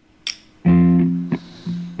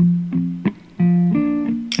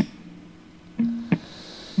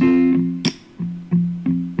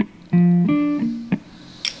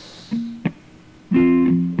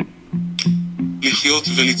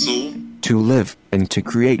 To live and to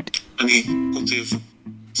create.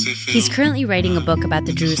 He's currently writing a book about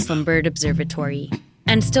the Jerusalem Bird Observatory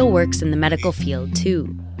and still works in the medical field,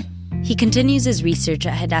 too. He continues his research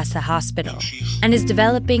at Hadassah Hospital and is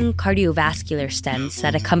developing cardiovascular stents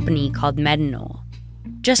at a company called Medinol.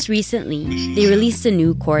 Just recently, they released a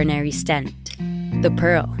new coronary stent, the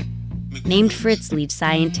Pearl, named for its lead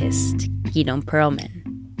scientist, Gideon Perlman.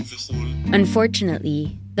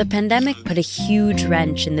 Unfortunately, the pandemic put a huge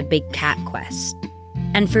wrench in the big cat quest,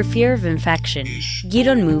 and for fear of infection,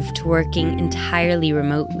 Gideon moved to working entirely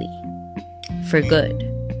remotely. For good.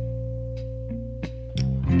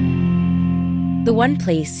 The one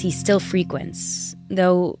place he still frequents,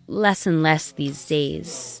 though less and less these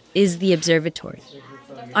days, is the observatory.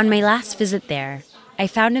 On my last visit there, I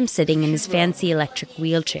found him sitting in his fancy electric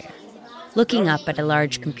wheelchair, looking up at a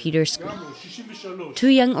large computer screen. Two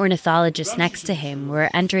young ornithologists next to him were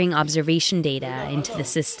entering observation data into the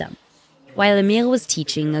system, while Emil was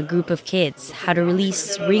teaching a group of kids how to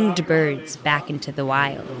release ringed birds back into the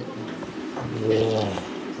wild.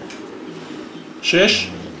 6,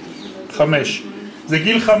 5.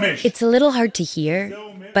 It's a little hard to hear,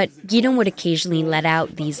 but Gideon would occasionally let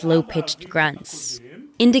out these low-pitched grunts,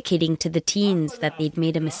 indicating to the teens that they'd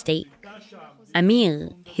made a mistake.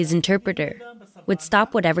 Amir, his interpreter, would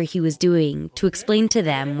stop whatever he was doing to explain to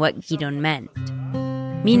them what Gideon meant.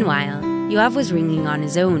 Meanwhile, Yoav was ringing on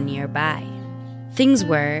his own nearby. Things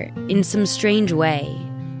were, in some strange way,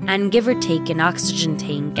 and give or take an oxygen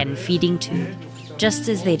tank and feeding tube, just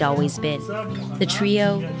as they'd always been. The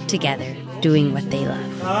trio, together, doing what they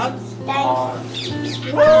love.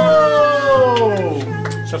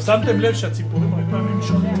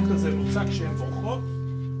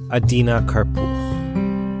 Adina Karpuch.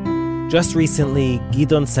 Just recently,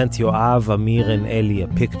 Gideon sent Yoav, Amir, and Eli a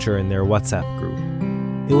picture in their WhatsApp group.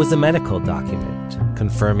 It was a medical document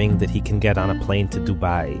confirming that he can get on a plane to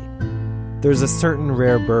Dubai. There's a certain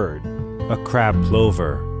rare bird, a crab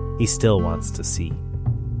plover, he still wants to see.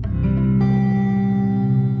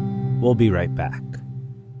 We'll be right back.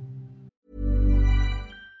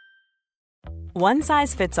 One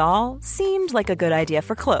size fits all seemed like a good idea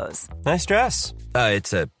for clothes. Nice dress.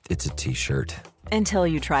 It's a t-shirt. Until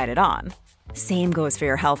you tried it on. Same goes for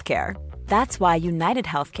your healthcare. That's why United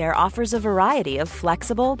Healthcare offers a variety of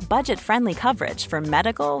flexible, budget-friendly coverage for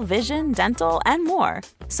medical, vision, dental, and more.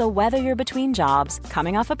 So whether you're between jobs,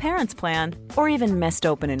 coming off a parent's plan, or even missed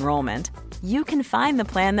open enrollment, you can find the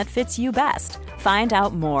plan that fits you best. Find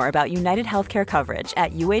out more about United Healthcare coverage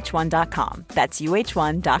at uh1.com. That's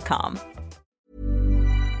uh1.com.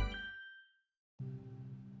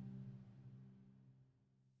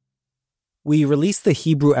 We released the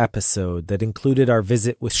Hebrew episode that included our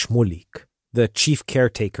visit with Shmulik, the chief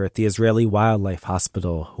caretaker at the Israeli Wildlife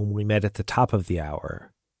Hospital, whom we met at the top of the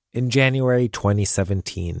hour, in January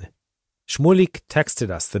 2017. Shmulik texted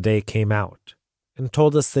us the day it came out and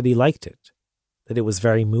told us that he liked it, that it was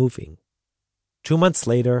very moving. 2 months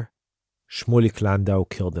later, Shmulik Landau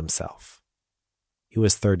killed himself. He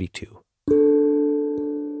was 32.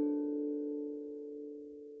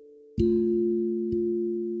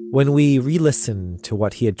 When we re-listened to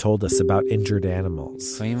what he had told us about injured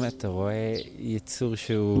animals, that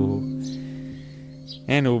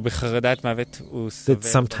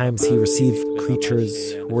sometimes he received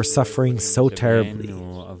creatures who were suffering so terribly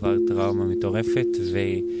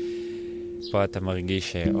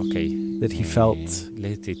that he felt,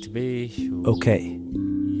 okay,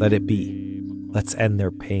 let it be. let's end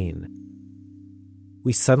their pain.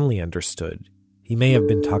 We suddenly understood he may have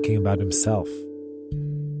been talking about himself.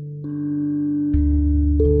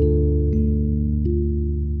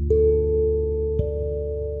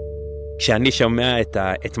 כשאני שומע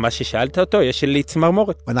את מה ששאלת אותו, יש לי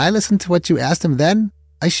צמרמורת. When I listen to what you asked him then,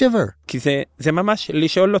 I shiver. כי זה ממש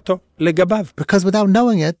לשאול אותו לגביו. Because without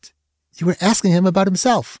knowing it, you were asking him about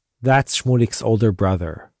himself. That's Shmulik's older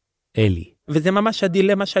brother, Eli. וזה ממש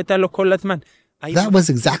הדילמה שהייתה לו כל הזמן. That was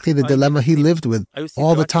exactly the dilemma he lived with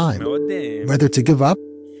all the time. Whether to give up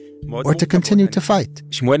or to continue to fight.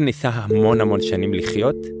 שמואל ניסה המון שנים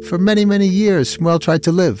לחיות. For many years, Shmuel tried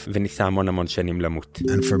to live. וניסה המון שנים למות.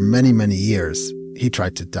 And for many years, he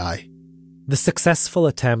tried to die. The successful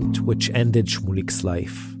attempt which ended Shmulik's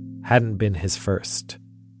life hadn't been his first.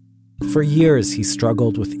 For years, he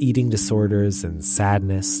struggled with eating disorders and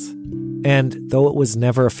sadness. And though it was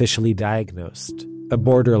never officially diagnosed, a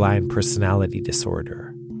borderline personality disorder.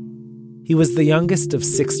 He was the youngest of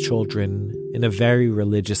 6 children in a very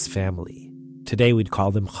religious family. Today we'd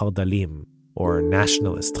call them Chardalim, or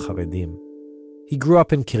nationalist Charedim. He grew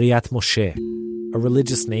up in Kiryat Moshe, a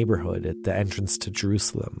religious neighborhood at the entrance to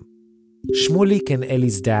Jerusalem. Shmulik and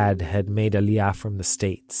Eli's dad had made Aliyah from the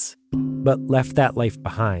States, but left that life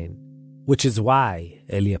behind, which is why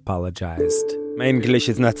Eli apologized. My English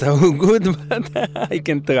is not so good, but I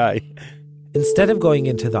can try. Instead of going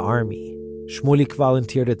into the army, Shmulik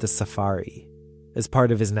volunteered at the safari as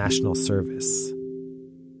part of his national service.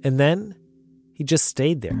 And then he just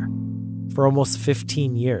stayed there for almost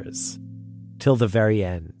 15 years, till the very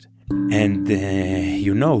end. And,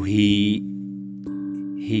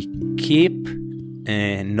 he keep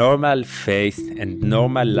a normal faith and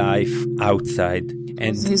normal life outside.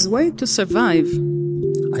 And his way to survive.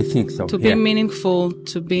 I think so. To be meaningful,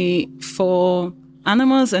 to be for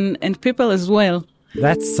animals and people as well.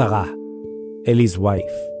 That's Sarah, Eli's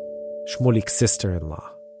wife, Shmulik's sister-in-law.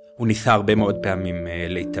 הוא ניסה הרבה מאוד פעמים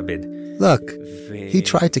להתאבד. Look, he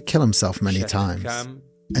tried to kill himself many times.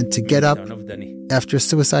 And to get up after a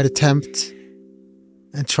suicide attempt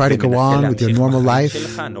and try to go on with your normal life,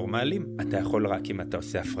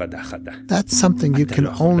 that's something you can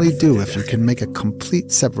only do if you can make a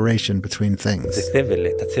complete separation between things.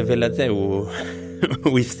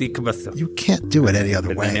 You can't do it any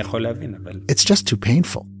other way. It's just too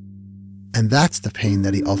painful. And that's the pain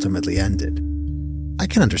that he ultimately ended. I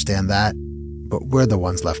can understand that, but we're the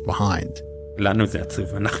ones left behind.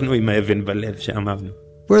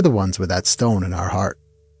 We're the ones with that stone in our heart.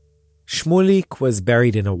 Shmulik was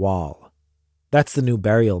buried in a wall. That's the new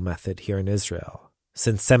burial method here in Israel,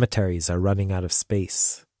 since cemeteries are running out of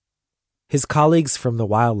space. His colleagues from the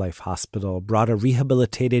wildlife hospital brought a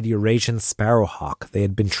rehabilitated Eurasian sparrowhawk they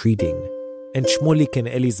had been treating, and Shmulik and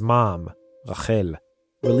Eli's mom, Rachel,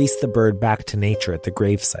 released the bird back to nature at the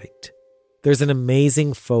gravesite. There's an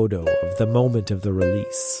amazing photo of the moment of the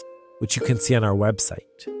release, which you can see on our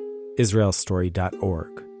website,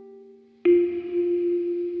 israelstory.org.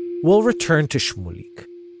 We'll return to Shmulik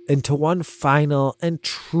and to one final and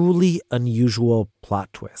truly unusual plot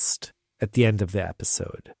twist at the end of the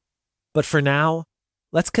episode. But for now,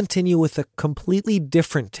 let's continue with a completely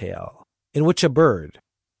different tale in which a bird,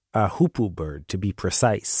 a hoopoe bird to be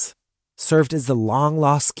precise, served as the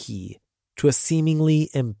long-lost key to a seemingly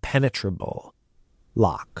impenetrable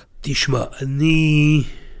lock. תשמע,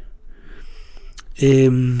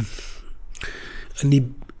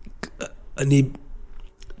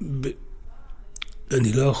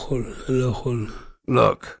 אני לא יכול.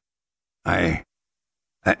 Look, I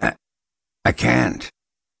can't.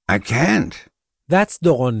 That's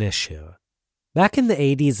Doron Nesher. Back in the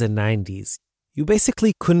 80s and 90s, you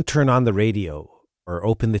basically couldn't turn on the radio or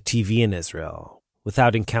open the TV in Israel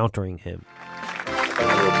without encountering him.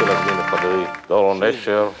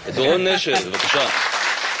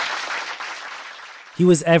 He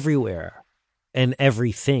was everywhere and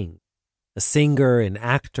everything. A singer, an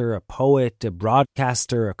actor, a poet, a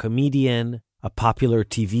broadcaster, a comedian, a popular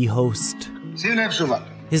TV host.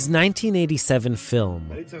 His 1987 film,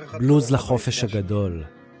 Blues LaChofesh HaGadol,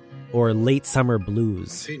 or Late Summer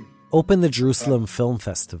Blues, opened the Jerusalem Film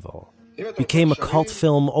Festival, became a cult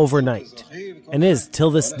film overnight, and is,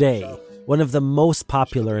 till this day, one of the most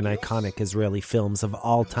popular and iconic Israeli films of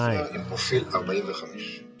all time.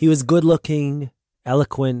 He was good-looking,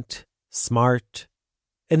 eloquent, smart,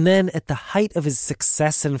 and then at the height of his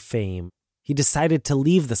success and fame, he decided to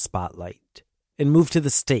leave the spotlight and move to the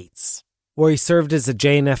States, where he served as a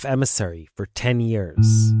JNF emissary for 10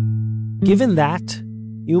 years. Given that,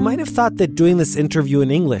 you might have thought that doing this interview in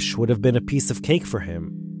English would have been a piece of cake for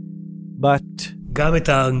him. But גם את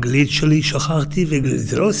האנגלית שלי שכחתי,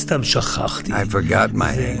 וזה לא סתם שכחתי. I forgot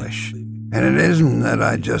my English. And it isn't that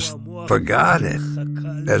I just forgot it.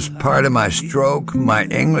 As part of my stroke, my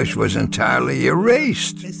English was entirely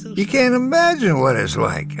erased. You can't imagine what it's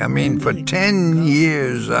like. I mean, for 10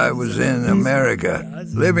 years I was in America,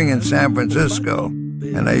 living in San Francisco,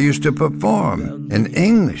 and I used to perform in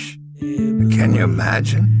English. Can you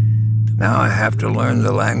imagine? Now I have to learn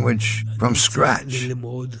the language from scratch.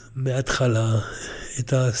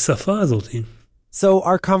 So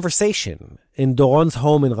our conversation in Doron's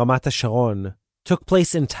home in Ramat HaSharon took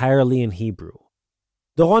place entirely in Hebrew.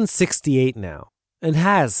 Doron's 68 now, and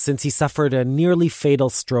has, since he suffered a nearly fatal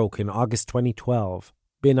stroke in August 2012,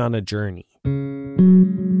 been on a journey.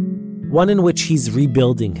 One in which he's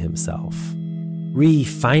rebuilding himself,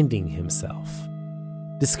 re-finding himself,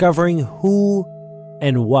 discovering who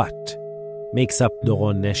and what makes up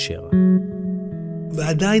Doron Nesher.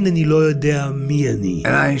 ועדיין אני לא יודע מי אני.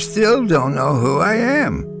 And I still don't know who I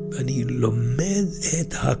am. אני לומד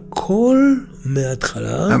את הכל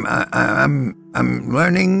מההתחלה. I'm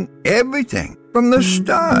learning everything from the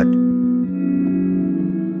start.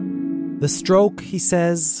 The stroke, he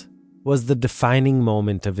says, was the defining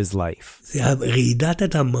moment of his life. זה רעידת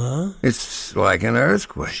אדמה. It's like an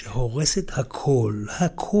earthquake. שהורסת הכל,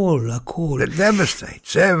 הכל, הכל. It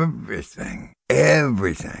devastates everything,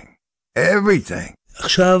 everything.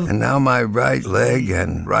 עכשיו, and now my right leg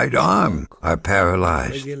and right arm are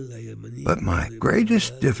paralyzed. But my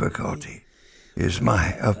greatest difficulty is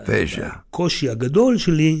my aphasia. הקושי הגדול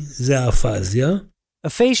שלי זה האפזיה.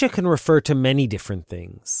 Aphasia can refer to many different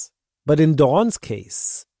things. But in Doron's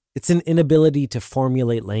case, it's an inability to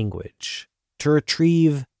formulate language, to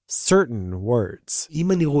retrieve certain words.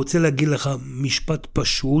 אם אני רוצה להגיד לך משפט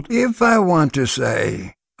פשוט, if I want to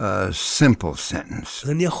say a simple sentence, אז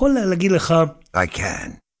אני יכול להגיד לך, I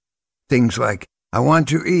can. Things like, I want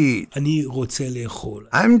to eat. אני רוצה לאכול.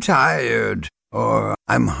 I'm tired, or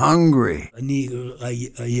I'm hungry. אני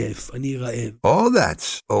עייף, אני רעב. All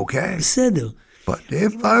that's okay. בסדר. But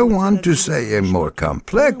if I want to say a more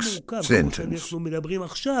complex sentence,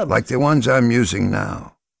 like the ones I'm using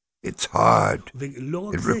now, it's hard.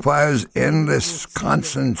 It requires endless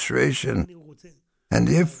concentration. And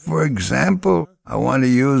if, for example, I want to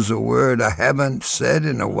use a word I haven't said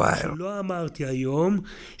in a while,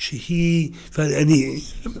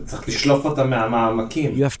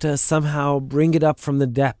 you have to somehow bring it up from the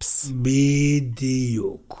depths.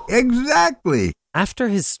 Exactly. After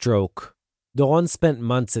his stroke, Doron spent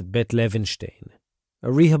months at Bet Levenstein,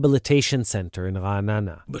 a rehabilitation center in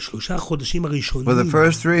Ra'anana. For the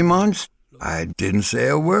first 3 months, I didn't say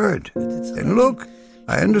a word. And look,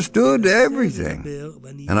 I understood everything.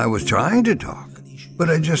 And I was trying to talk, but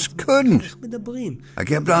I just couldn't. I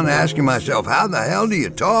kept on asking myself, how the hell do you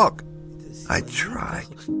talk? I tried.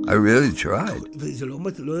 I really tried.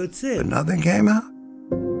 But nothing came out.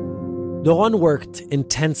 Doron worked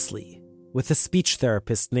intensely with a speech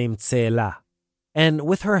therapist named Tzeela. And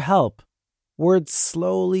with her help, words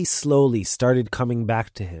slowly started coming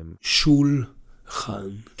back to him.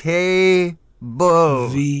 Shulchan. Table.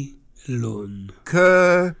 Vilon.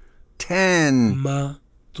 Curtain.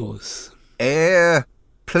 Matos.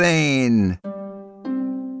 Airplane.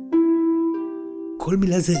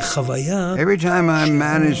 Every time I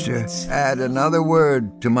managed to add another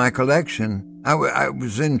word to my collection, I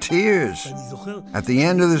was in tears. At the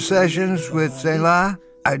end of the sessions with Tzeela,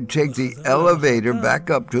 I'd take the elevator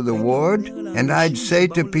back up to the ward, and I'd say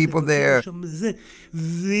to people there,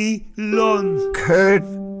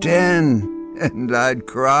 curtain, and I'd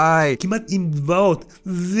cry, curtain.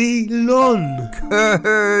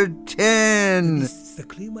 And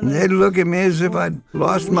they'd look at me as if I'd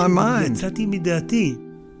lost my mind.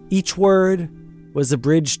 Each word was a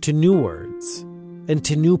bridge to new words and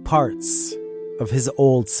to new parts of his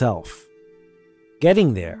old self.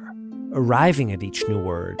 Getting there, arriving at each new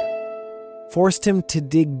word, forced him to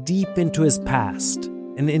dig deep into his past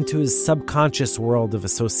and into his subconscious world of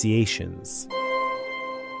associations.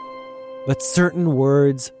 But certain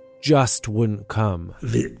words just wouldn't come.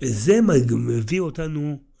 And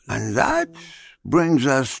that brings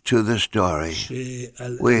us to the story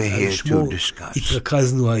we're here to discuss.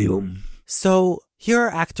 So, here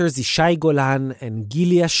are actors Yishai Golan and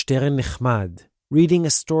Gilia Stern-Nechmad reading a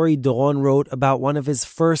story Doron wrote about one of his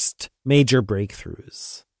first major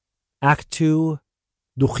breakthroughs. Act 2,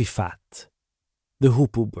 Duchifat, the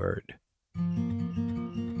Hoopoe Bird.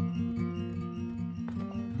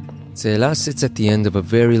 Tzeela sits at the end of a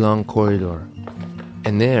very long corridor,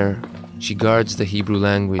 and there she guards the Hebrew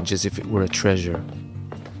language as if it were a treasure.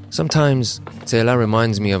 Sometimes Tzeela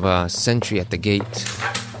reminds me of a sentry at the gate.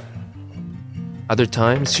 Other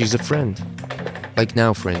times, she's a friend. Like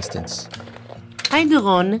now, for instance. Hi,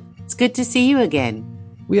 Doron. It's good to see you again.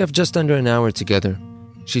 We have just under an hour together.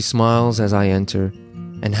 She smiles as I enter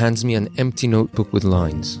and hands me an empty notebook with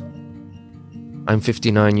lines. I'm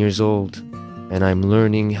 59 years old, and I'm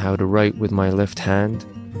learning how to write with my left hand,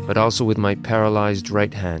 but also with my paralyzed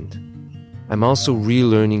right hand. I'm also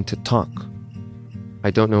relearning to talk.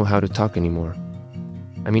 I don't know how to talk anymore.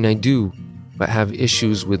 I mean, I do, but have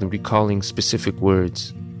issues with recalling specific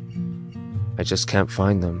words. I just can't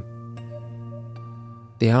find them.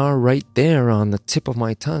 They are right there on the tip of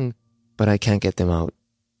my tongue, but I can't get them out.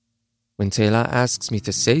 When Tela asks me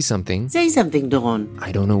to say something... Say something, Doron.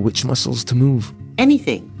 I don't know which muscles to move.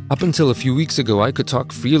 Anything. Up until a few weeks ago, I could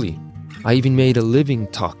talk freely. I even made a living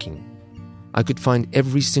talking. I could find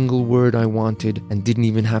every single word I wanted and didn't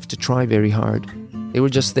even have to try very hard. They were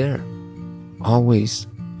just there. Always.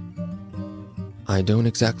 I don't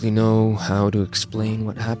exactly know how to explain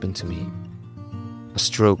what happened to me. A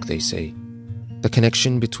stroke, they say. The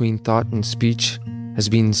connection between thought and speech has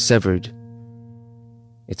been severed.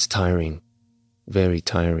 It's tiring. Very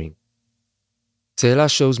tiring. Tela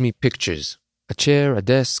shows me pictures. A chair, a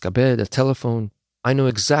desk, a bed, a telephone. I know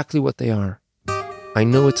exactly what they are. I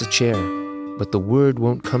know it's a chair, but the word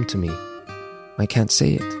won't come to me. I can't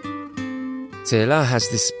say it. Tela has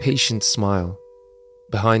this patient smile.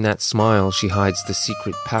 Behind that smile, she hides the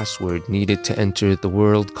secret password needed to enter the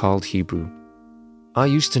world called Hebrew. I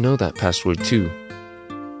used to know that password too.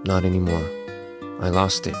 Not anymore. I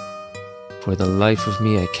lost it. For the life of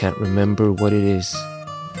me, I can't remember what it is.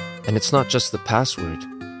 And it's not just the password.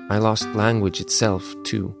 I lost language itself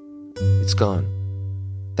too. It's gone.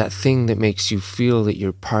 That thing that makes you feel that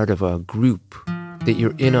you're part of a group, that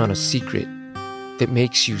you're in on a secret, that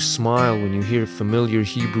makes you smile when you hear familiar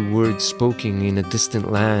Hebrew words spoken in a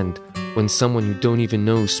distant land, when someone you don't even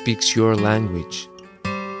know speaks your language.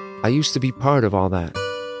 I used to be part of all that.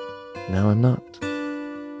 Now I'm not.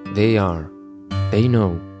 They are. They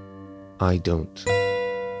know. I don't.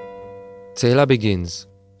 Tela begins.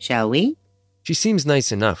 Shall we? She seems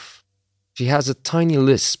nice enough. She has a tiny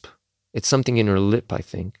lisp. It's something in her lip, I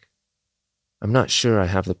think. I'm not sure I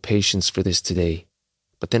have the patience for this today.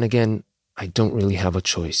 But then again, I don't really have a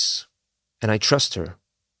choice. And I trust her.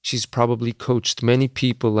 She's probably coached many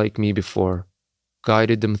people like me before,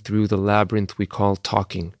 guided them through the labyrinth we call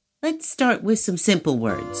talking. Let's start with some simple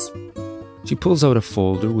words. She pulls out a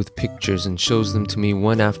folder with pictures and shows them to me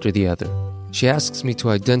one after the other. She asks me to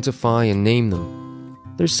identify and name them.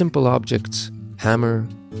 They're simple objects: hammer,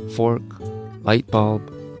 fork, light bulb,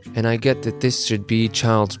 and I get that this should be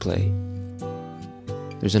child's play.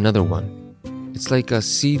 There's another one. It's like a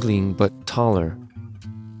seedling but taller.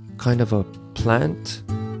 Kind of a plant,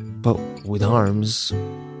 but with arms,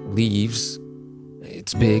 leaves.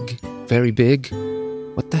 It's big, very big.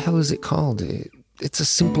 What the hell is it called? It's a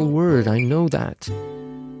simple word, I know that.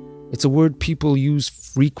 It's a word people use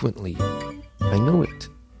frequently. I know it.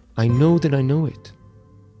 I know that I know it.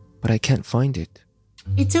 But I can't find it.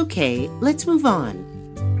 It's okay. Let's move on.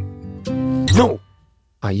 No!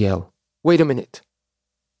 I yell. Wait a minute.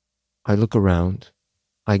 I look around.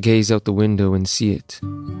 I gaze out the window and see it.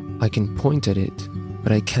 I can point at it,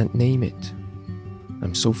 but I can't name it.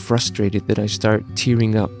 I'm so frustrated that I start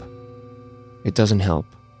tearing up. It doesn't help.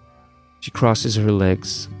 She crosses her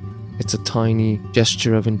legs. It's a tiny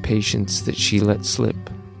gesture of impatience that she let slip.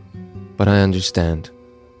 But I understand.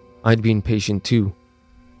 I'd be impatient too.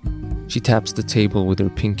 She taps the table with her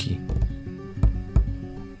pinky.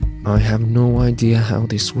 I have no idea how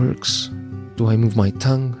this works. Do I move my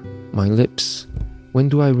tongue, my lips? When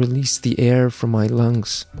do I release the air from my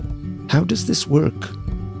lungs? How does this work?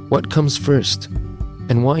 What comes first?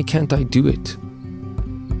 And why can't I do it?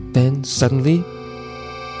 Then suddenly,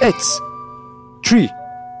 it's tree.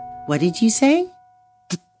 What did you say?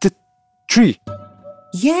 Tree.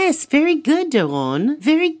 Yes, very good, Doron.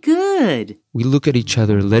 Very good. We look at each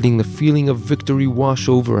other, letting the feeling of victory wash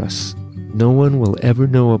over us. No one will ever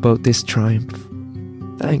know about this triumph.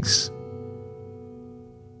 Thanks.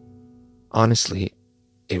 Honestly,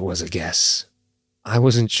 it was a guess. I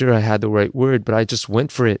wasn't sure I had the right word, but I just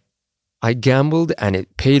went for it. I gambled and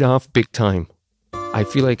it paid off big time. I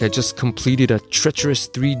feel like I just completed a treacherous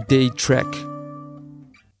 3-day trek.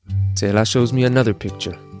 Tela shows me another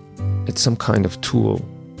picture. It's some kind of tool,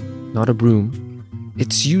 not a broom.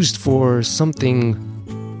 It's used for something,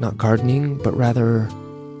 not gardening, but rather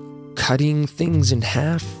cutting things in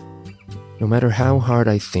half. No matter how hard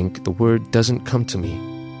I think, the word doesn't come to me.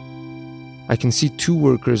 I can see 2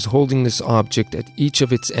 workers holding this object at each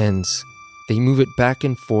of its ends. They move it back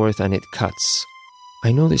and forth and it cuts.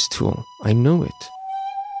 I know this tool. I know it.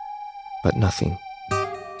 but nothing.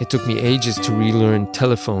 It took me ages to relearn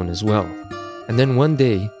telephone as well. And then one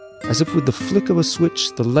day, as if with the flick of a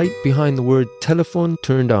switch, the light behind the word telephone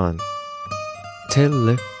turned on.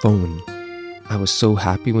 Telephone. I was so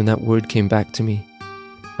happy when that word came back to me.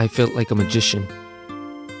 I felt like a magician.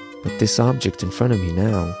 But this object in front of me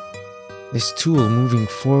now, this tool moving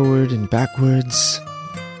forward and backwards,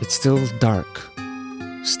 it's still dark,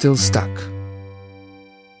 still stuck.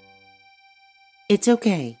 It's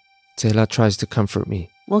okay. Tela tries to comfort me.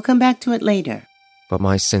 We'll come back to it later. But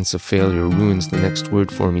my sense of failure ruins the next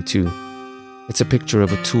word for me too. It's a picture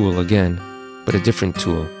of a tool again, but a different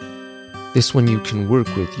tool. This one you can work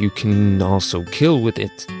with, you can also kill with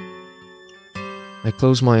it. I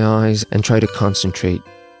close my eyes and try to concentrate.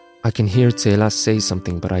 I can hear Tela say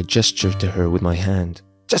something, but I gesture to her with my hand.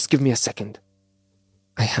 Just give me a second.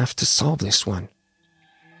 I have to solve this one.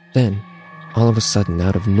 Then, all of a sudden,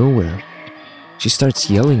 out of nowhere, she starts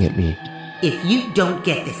yelling at me. If you don't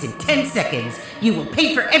get this in 10 seconds, you will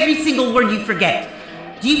pay for every single word you forget.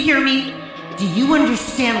 Do you hear me? Do you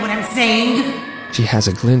understand what I'm saying? She has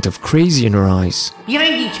a glint of crazy in her eyes.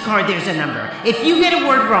 Behind each card there's a number. If you get a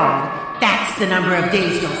word wrong, that's the number of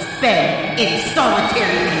days you'll spend in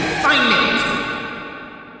solitary confinement.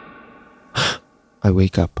 I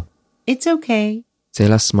wake up. It's okay.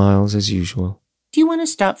 Tela smiles as usual. Do you want to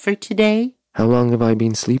stop for today? How long have I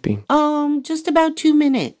been sleeping? Just about 2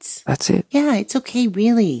 minutes. That's it? Yeah, it's okay,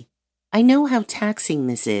 really. I know how taxing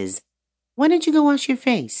this is. Why don't you go wash your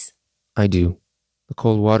face? I do. The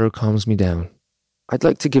cold water calms me down. I'd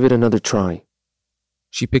like to give it another try.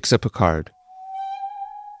 She picks up a card.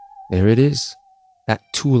 There it is. That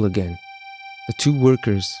tool again. The two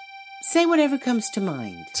workers. Say whatever comes to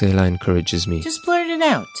mind. Tela encourages me. Just blurt it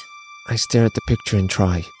out. I stare at the picture and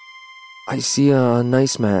try. I see a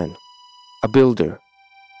nice man. A builder.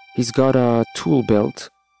 He's got a tool belt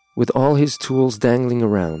with all his tools dangling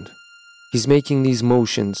around. He's making these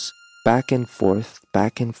motions, back and forth,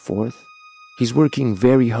 back and forth. He's working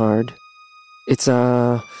very hard. It's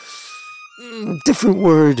a different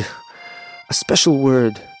word, a special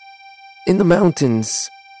word. In the mountains.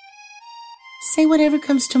 Say whatever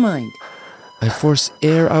comes to mind. I force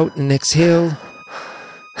air out and exhale.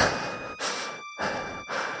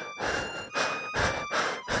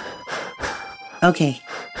 Okay,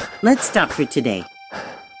 let's stop for today.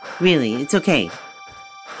 Really, it's okay.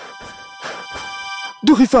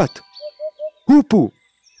 Durifat! Hupu!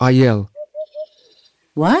 I yell.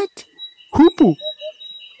 What? Hupu!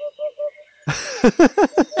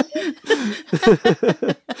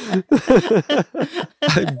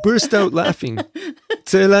 I burst out laughing.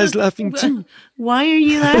 Tela is laughing too. Why are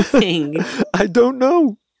you laughing? I don't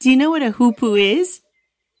know. Do you know what a hupu is?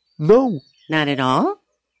 No. Not at all?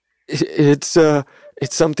 It's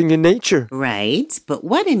something in nature. Right, but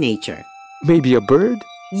what in nature? Maybe a bird?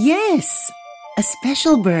 Yes, a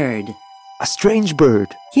special bird. A strange bird?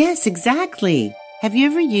 Yes, exactly. Have you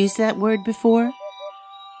ever used that word before?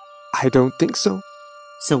 I don't think so.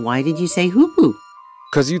 So why did you say hupu?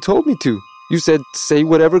 'Cause you told me to. You said, say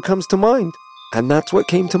whatever comes to mind. And that's what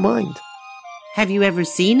came to mind. Have you ever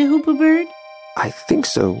seen a hupu bird? I think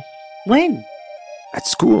so. When? At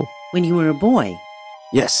school. When you were a boy?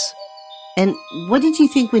 Yes. And what did you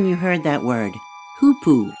think when you heard that word?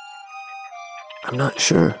 Hupu. I'm not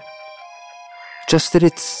sure. Just that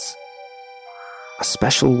it's a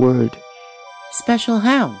special word. Special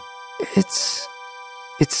how?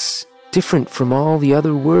 It's different from all the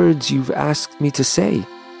other words you've asked me to say.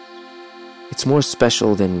 It's more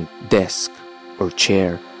special than desk or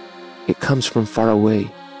chair. It comes from far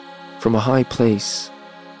away, from a high place,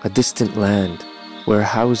 a distant land, where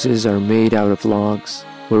houses are made out of logs,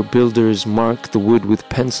 where builders mark the wood with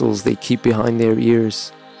pencils they keep behind their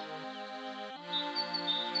ears.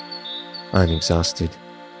 I'm exhausted.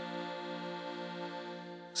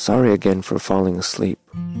 Sorry again for falling asleep.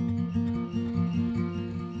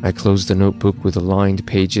 I close the notebook with the lined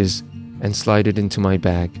pages and slide it into my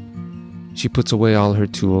bag. She puts away all her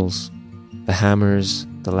tools, the hammers,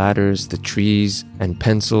 the ladders, the trees, and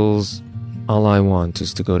pencils. All I want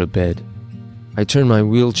is to go to bed. I turn my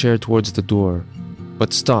wheelchair towards the door,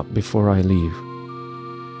 but stop before I leave.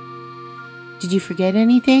 Did you forget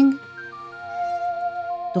anything?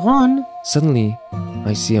 Doron? Suddenly,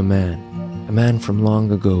 I see a man from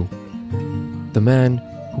long ago. The man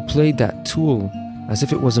who played that tool as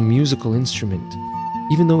if it was a musical instrument,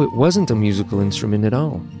 even though it wasn't a musical instrument at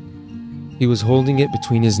all. He was holding it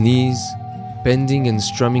between his knees, bending and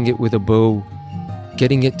strumming it with a bow,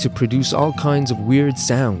 getting it to produce all kinds of weird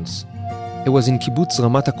sounds. It was in Kibbutz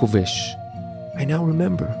Ramat HaKovesh. I now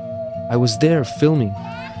remember. I was there filming.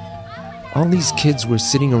 All these kids were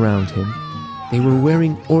sitting around him. They were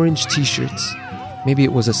wearing orange t-shirts. Maybe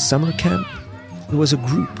it was a summer camp. It was a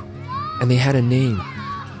group. And they had a name.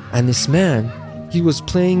 And this man, he was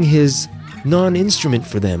playing his non-instrument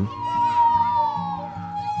for them.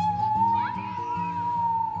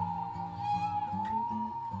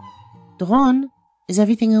 Doron, is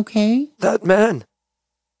everything okay? That man,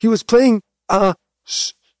 he was playing a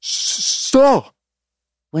saw.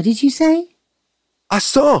 What did you say? A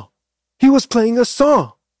saw. He was playing a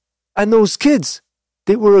saw. And those kids,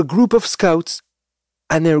 they were a group of scouts.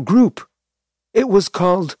 And their group, it was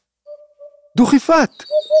called Duchifat.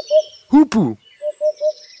 Hupu.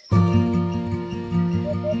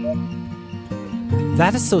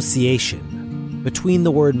 That association between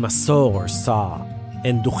the word maso or saw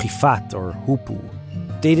and duchifat or hupu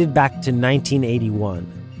dated back to 1981,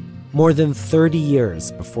 more than 30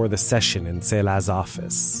 years before the session in Tzelah's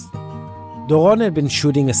office. Doron had been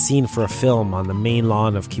shooting a scene for a film on the main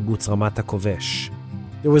lawn of Kibbutz Ramat HaKovesh.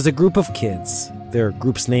 There was a group of kids. Their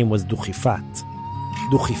group's name was Duchifat.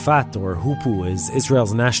 Duchifat, or hupu, is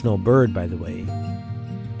Israel's national bird, by the way.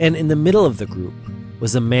 And in the middle of the group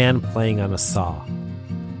was a man playing on a saw.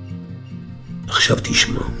 עכשיו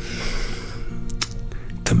תשמע.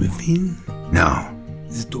 אתה מבין? Now,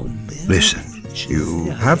 listen.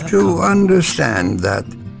 You have to understand that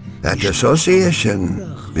association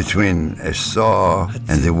between a saw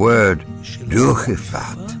and the word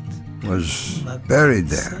Duchifat was buried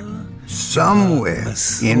there, somewhere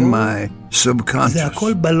in my subconscious. זה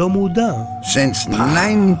הכל בלא מודע. Since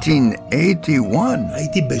 1981.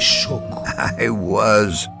 הייתי בשוק. I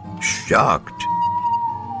was shocked.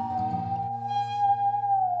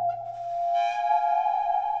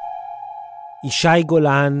 Ishai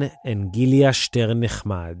Golan and Gilia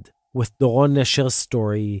Stern-Nechmad with Doron Nesher's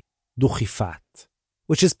story, Duchifat,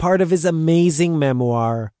 which is part of his amazing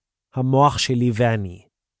memoir, Hamoach Sheli Ve'ani,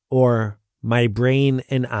 or My Brain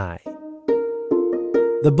and I.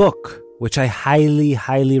 The book, which I highly,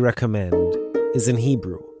 highly recommend, is in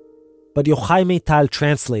Hebrew, but Yochai Meital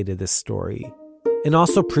translated this story and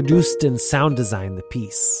also produced and sound designed the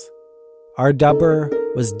piece. Our dubber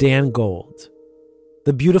was Dan Gold.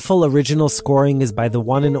 The beautiful original scoring is by the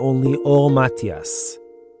one and only Or Matias,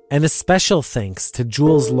 and a special thanks to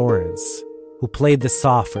Jules Lawrence, who played the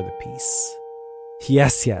saw for the piece.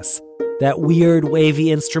 Yes, that weird wavy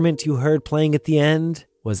instrument you heard playing at the end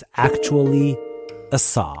was actually a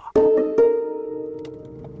saw.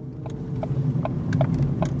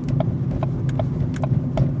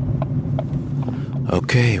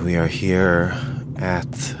 Okay, we are here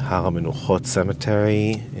at Har HaMenuchot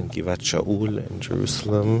Cemetery in Givat Shaul in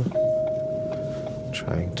Jerusalem,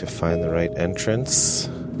 trying to find the right entrance.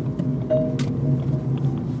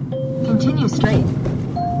 Continue straight.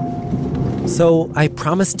 So I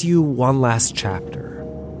promised you one last chapter,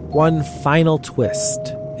 one final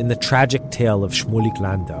twist in the tragic tale of Shmulik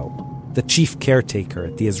Landau, the chief caretaker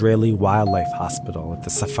at the Israeli Wildlife Hospital at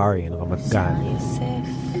the Safari in Ramat Gan,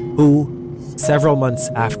 who, several months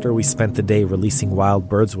after we spent the day releasing wild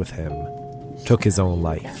birds with him, took his own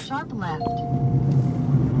life. Sharp left.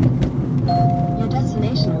 Your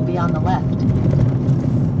destination will be on the left.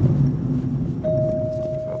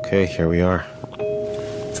 Okay, here we are.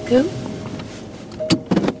 Let's go.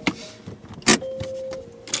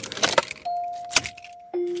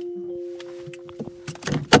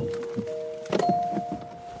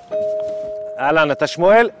 אהלן, אתה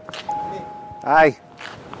שמואל? היי.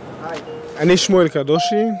 אני שמואל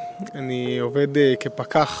קדושי, אני עובד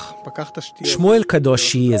כפקח תשתיות. Shmuel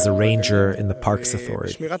Kadoshi is a ranger in the Parks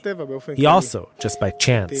Authority. He also, just by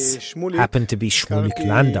chance, happened to be Shmulik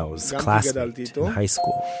Landau's classmate in high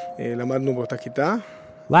school. למדנו באותה כיתה.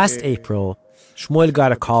 Last April, Shmuel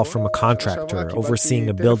got a call from a contractor overseeing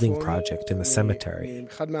a building project in the cemetery.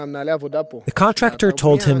 The contractor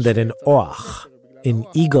told him that an oach, an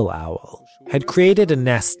eagle owl, had created a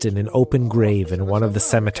nest in an open grave in one of the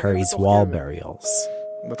cemetery's wall burials.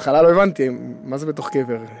 בהתחלה לא הבנתי מה זה בתוך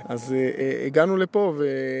קבר. אז הגענו לפה ו...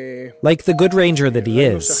 Like the good ranger that he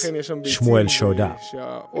is, Shmuel showed up.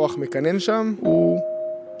 שהאוח מקנן שם, הוא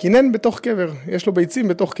קינן בתוך קבר. יש לו ביצים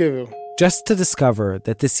בתוך קבר. Just to discover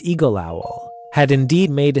that this eagle owl had indeed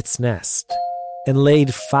made its nest and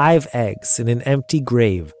laid 5 eggs in an empty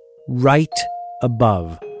grave right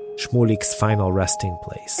above Shmulik's final resting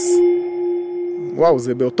place. וואו,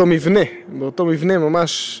 זה באותו מבנה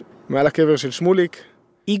ממש מעל הקבר של שמוליק.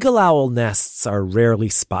 Eagle owl nests are rarely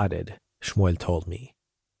spotted, Shmuel told me,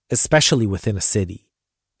 especially within a city.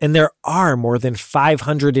 And there are more than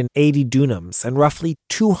 580 dunams and roughly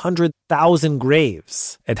 200,000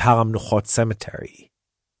 graves at Har HaMenuchot Cemetery.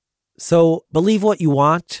 So, believe what you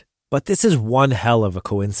want, But this is one hell of a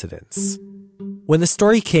coincidence. When the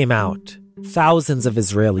story came out, thousands of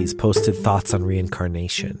Israelis posted thoughts on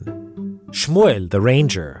reincarnation. Shmuel, the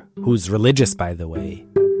ranger, who's religious by the way,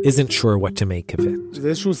 isn't sure what to make of it.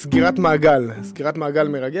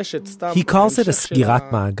 He calls it a sgirat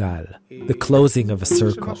ma'agal, the closing of a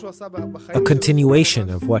circle, a continuation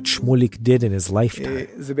of what Shmulik did in his lifetime.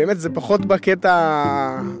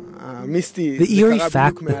 The eerie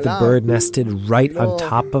fact that the bird nested right on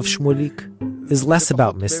top of Shmulik is less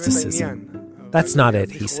about mysticism. That's not it,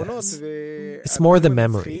 he says. It's more the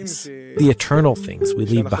memories, the eternal things we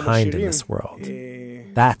leave behind in this world.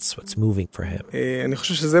 That's what's moving for him. אני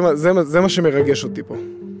חושב שזה מה שמרגש אותי פה.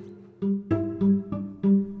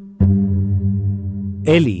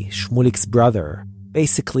 Eli, Shmulik's brother,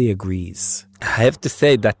 basically agrees. I have to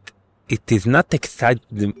say that it is not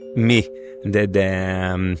exciting me,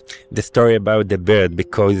 the story about the bird,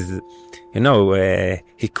 because,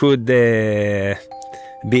 he could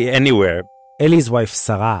be anywhere. Eli's wife,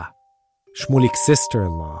 Sarah, Shmulik's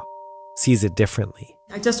sister-in-law, sees it differently.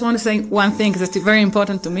 I just want to say one thing that's very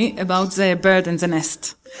important to me about the bird and the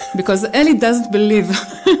nest. Because Eli doesn't believe,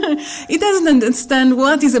 he doesn't understand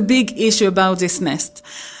what is a big issue about this nest.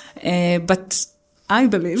 But I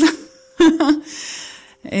believe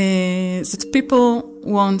that people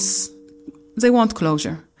want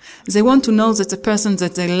closure. They want to know that the person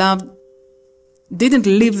that they loved didn't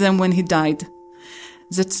leave them when he died.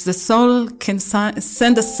 That the soul can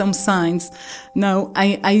send us some signs. Now,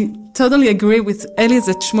 I totally agree with Eli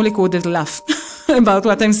that Shmulik would laugh about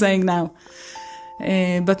what I'm saying now.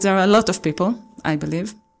 But there are a lot of people, I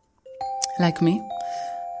believe, like me,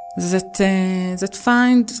 that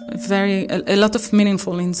find a lot of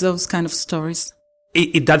meaningful in those kind of stories.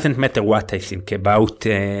 It doesn't matter what I think about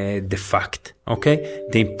the fact, okay?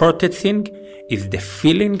 The important thing is the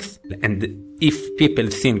feelings, and if people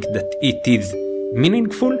think that it is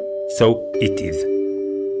meaningful, so it is.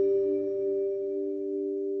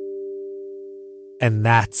 And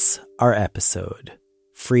that's our episode,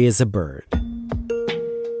 Free as a Bird.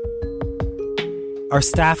 Our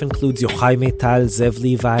staff includes Yochai Meital, Zev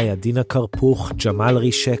Levi, Adina Karpuch, Jamal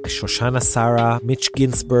Rishek, Shoshana Sarah, Mitch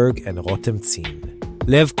Ginsberg, and Rotem Tzin.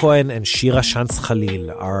 Lev Cohen and Shira Shantz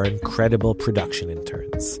Khalil are our incredible production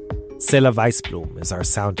interns. Sela Weisblum is our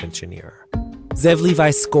sound engineer. Zev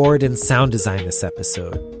Levi scored and sound designed this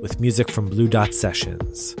episode with music from Blue Dot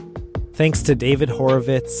Sessions. Thanks to David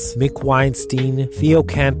Horowitz, Mick Weinstein, Theo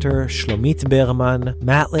Cantor, Shlomit Berman,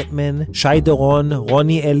 Matt Littman, Shai Doron,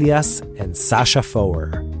 Roni Elias, and Sasha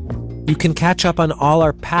Foer. You can catch up on all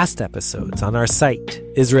our past episodes on our site,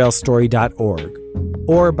 israelstory.org,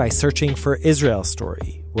 or by searching for Israel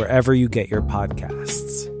Story wherever you get your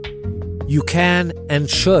podcasts. You can and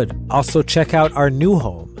should also check out our new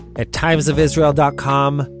home at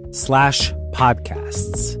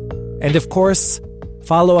timesofisrael.com/podcasts. And of course,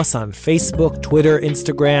 follow us on Facebook, Twitter,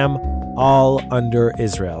 Instagram, all under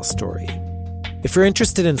Israel Story. If you're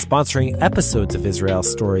interested in sponsoring episodes of Israel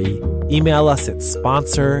Story, email us at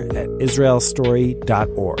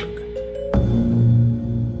sponsor@israelstory.org.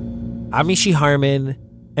 I'm Mishy Harman,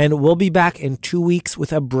 and we'll be back in 2 weeks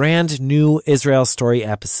with a brand new Israel Story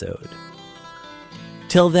episode.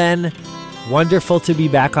 Till then, wonderful to be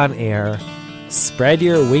back on air. Spread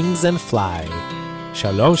your wings and fly.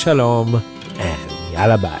 Shalom, shalom, and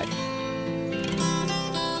yalla bye.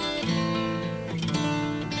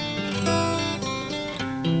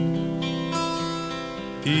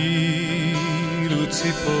 אילו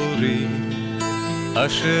ציפורים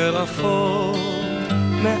אשר עפות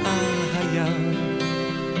מעל הים,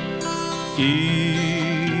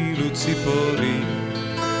 אילו ציפורים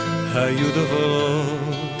היו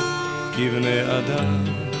דוברות כבני אדם,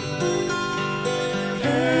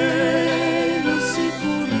 אילו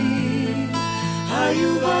סיפורים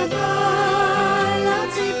היו ודאי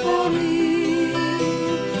לציפורים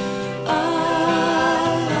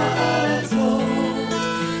על הארצות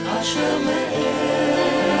אשר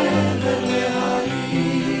מעבר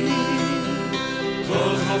להרים,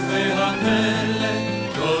 כל חופי המלך,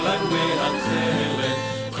 כל עגמי התכלת,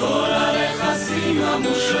 כל הרכסים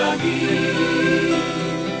המושלגים,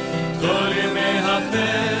 כל ימי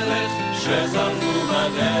הפרק שחלפו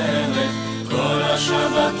בדרך, כל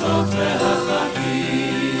השבתות והחגים.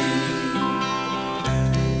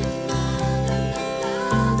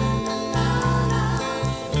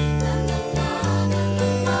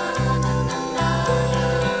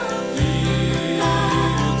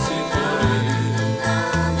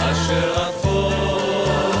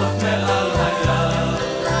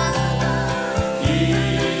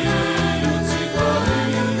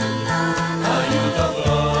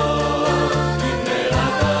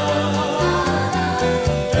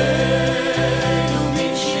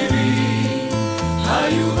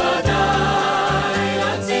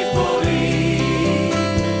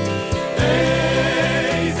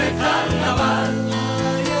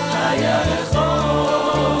 היה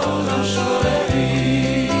לכל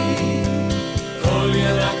המשוררים. כל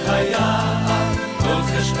ירק היער, כל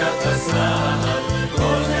חשקת הזהב,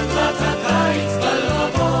 כל חברת הקיץ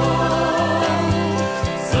בלבבות,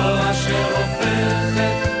 זו אשר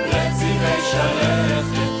הופכת לצירי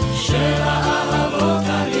שלכת של האהבות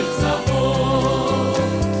הנכזבות.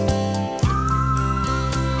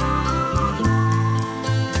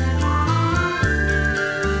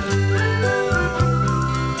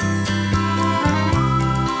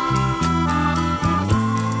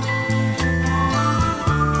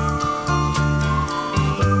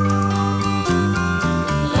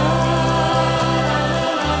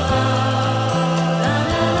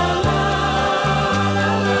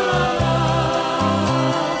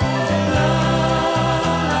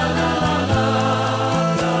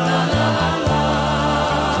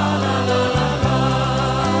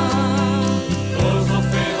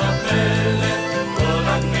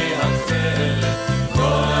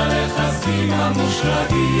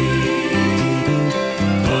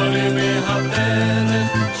 כל ימי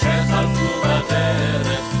הפרק שחלפו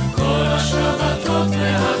בדרך, כל השבתות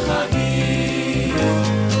והחגים,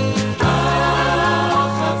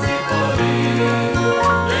 הציפורים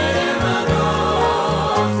נאמנות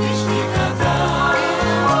בשתיקתן,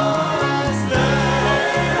 שדה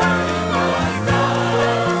איתו עשתה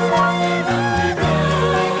את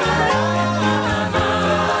הפיברת, את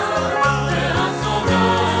הנס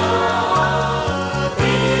והסוגה.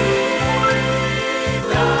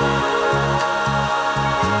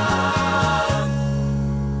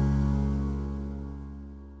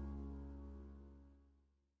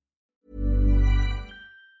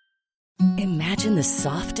 Imagine the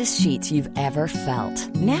softest sheets you've ever felt.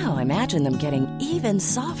 Now imagine them getting even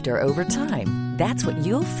softer over time. That's what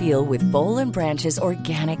you'll feel with Boll & Branch's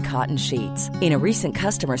organic cotton sheets. In a recent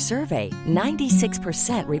customer survey,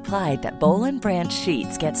 96% replied that Boll & Branch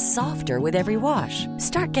sheets get softer with every wash.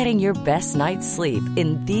 Start getting your best night's sleep in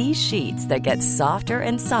these sheets that get softer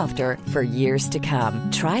and softer for years to come.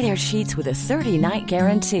 Try their sheets with a 30-night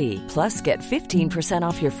guarantee. Plus, get 15%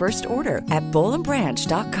 off your first order at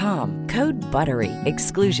bollandbranch.com. Code BUTTERY.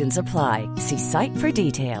 Exclusions apply. See site for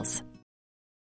details.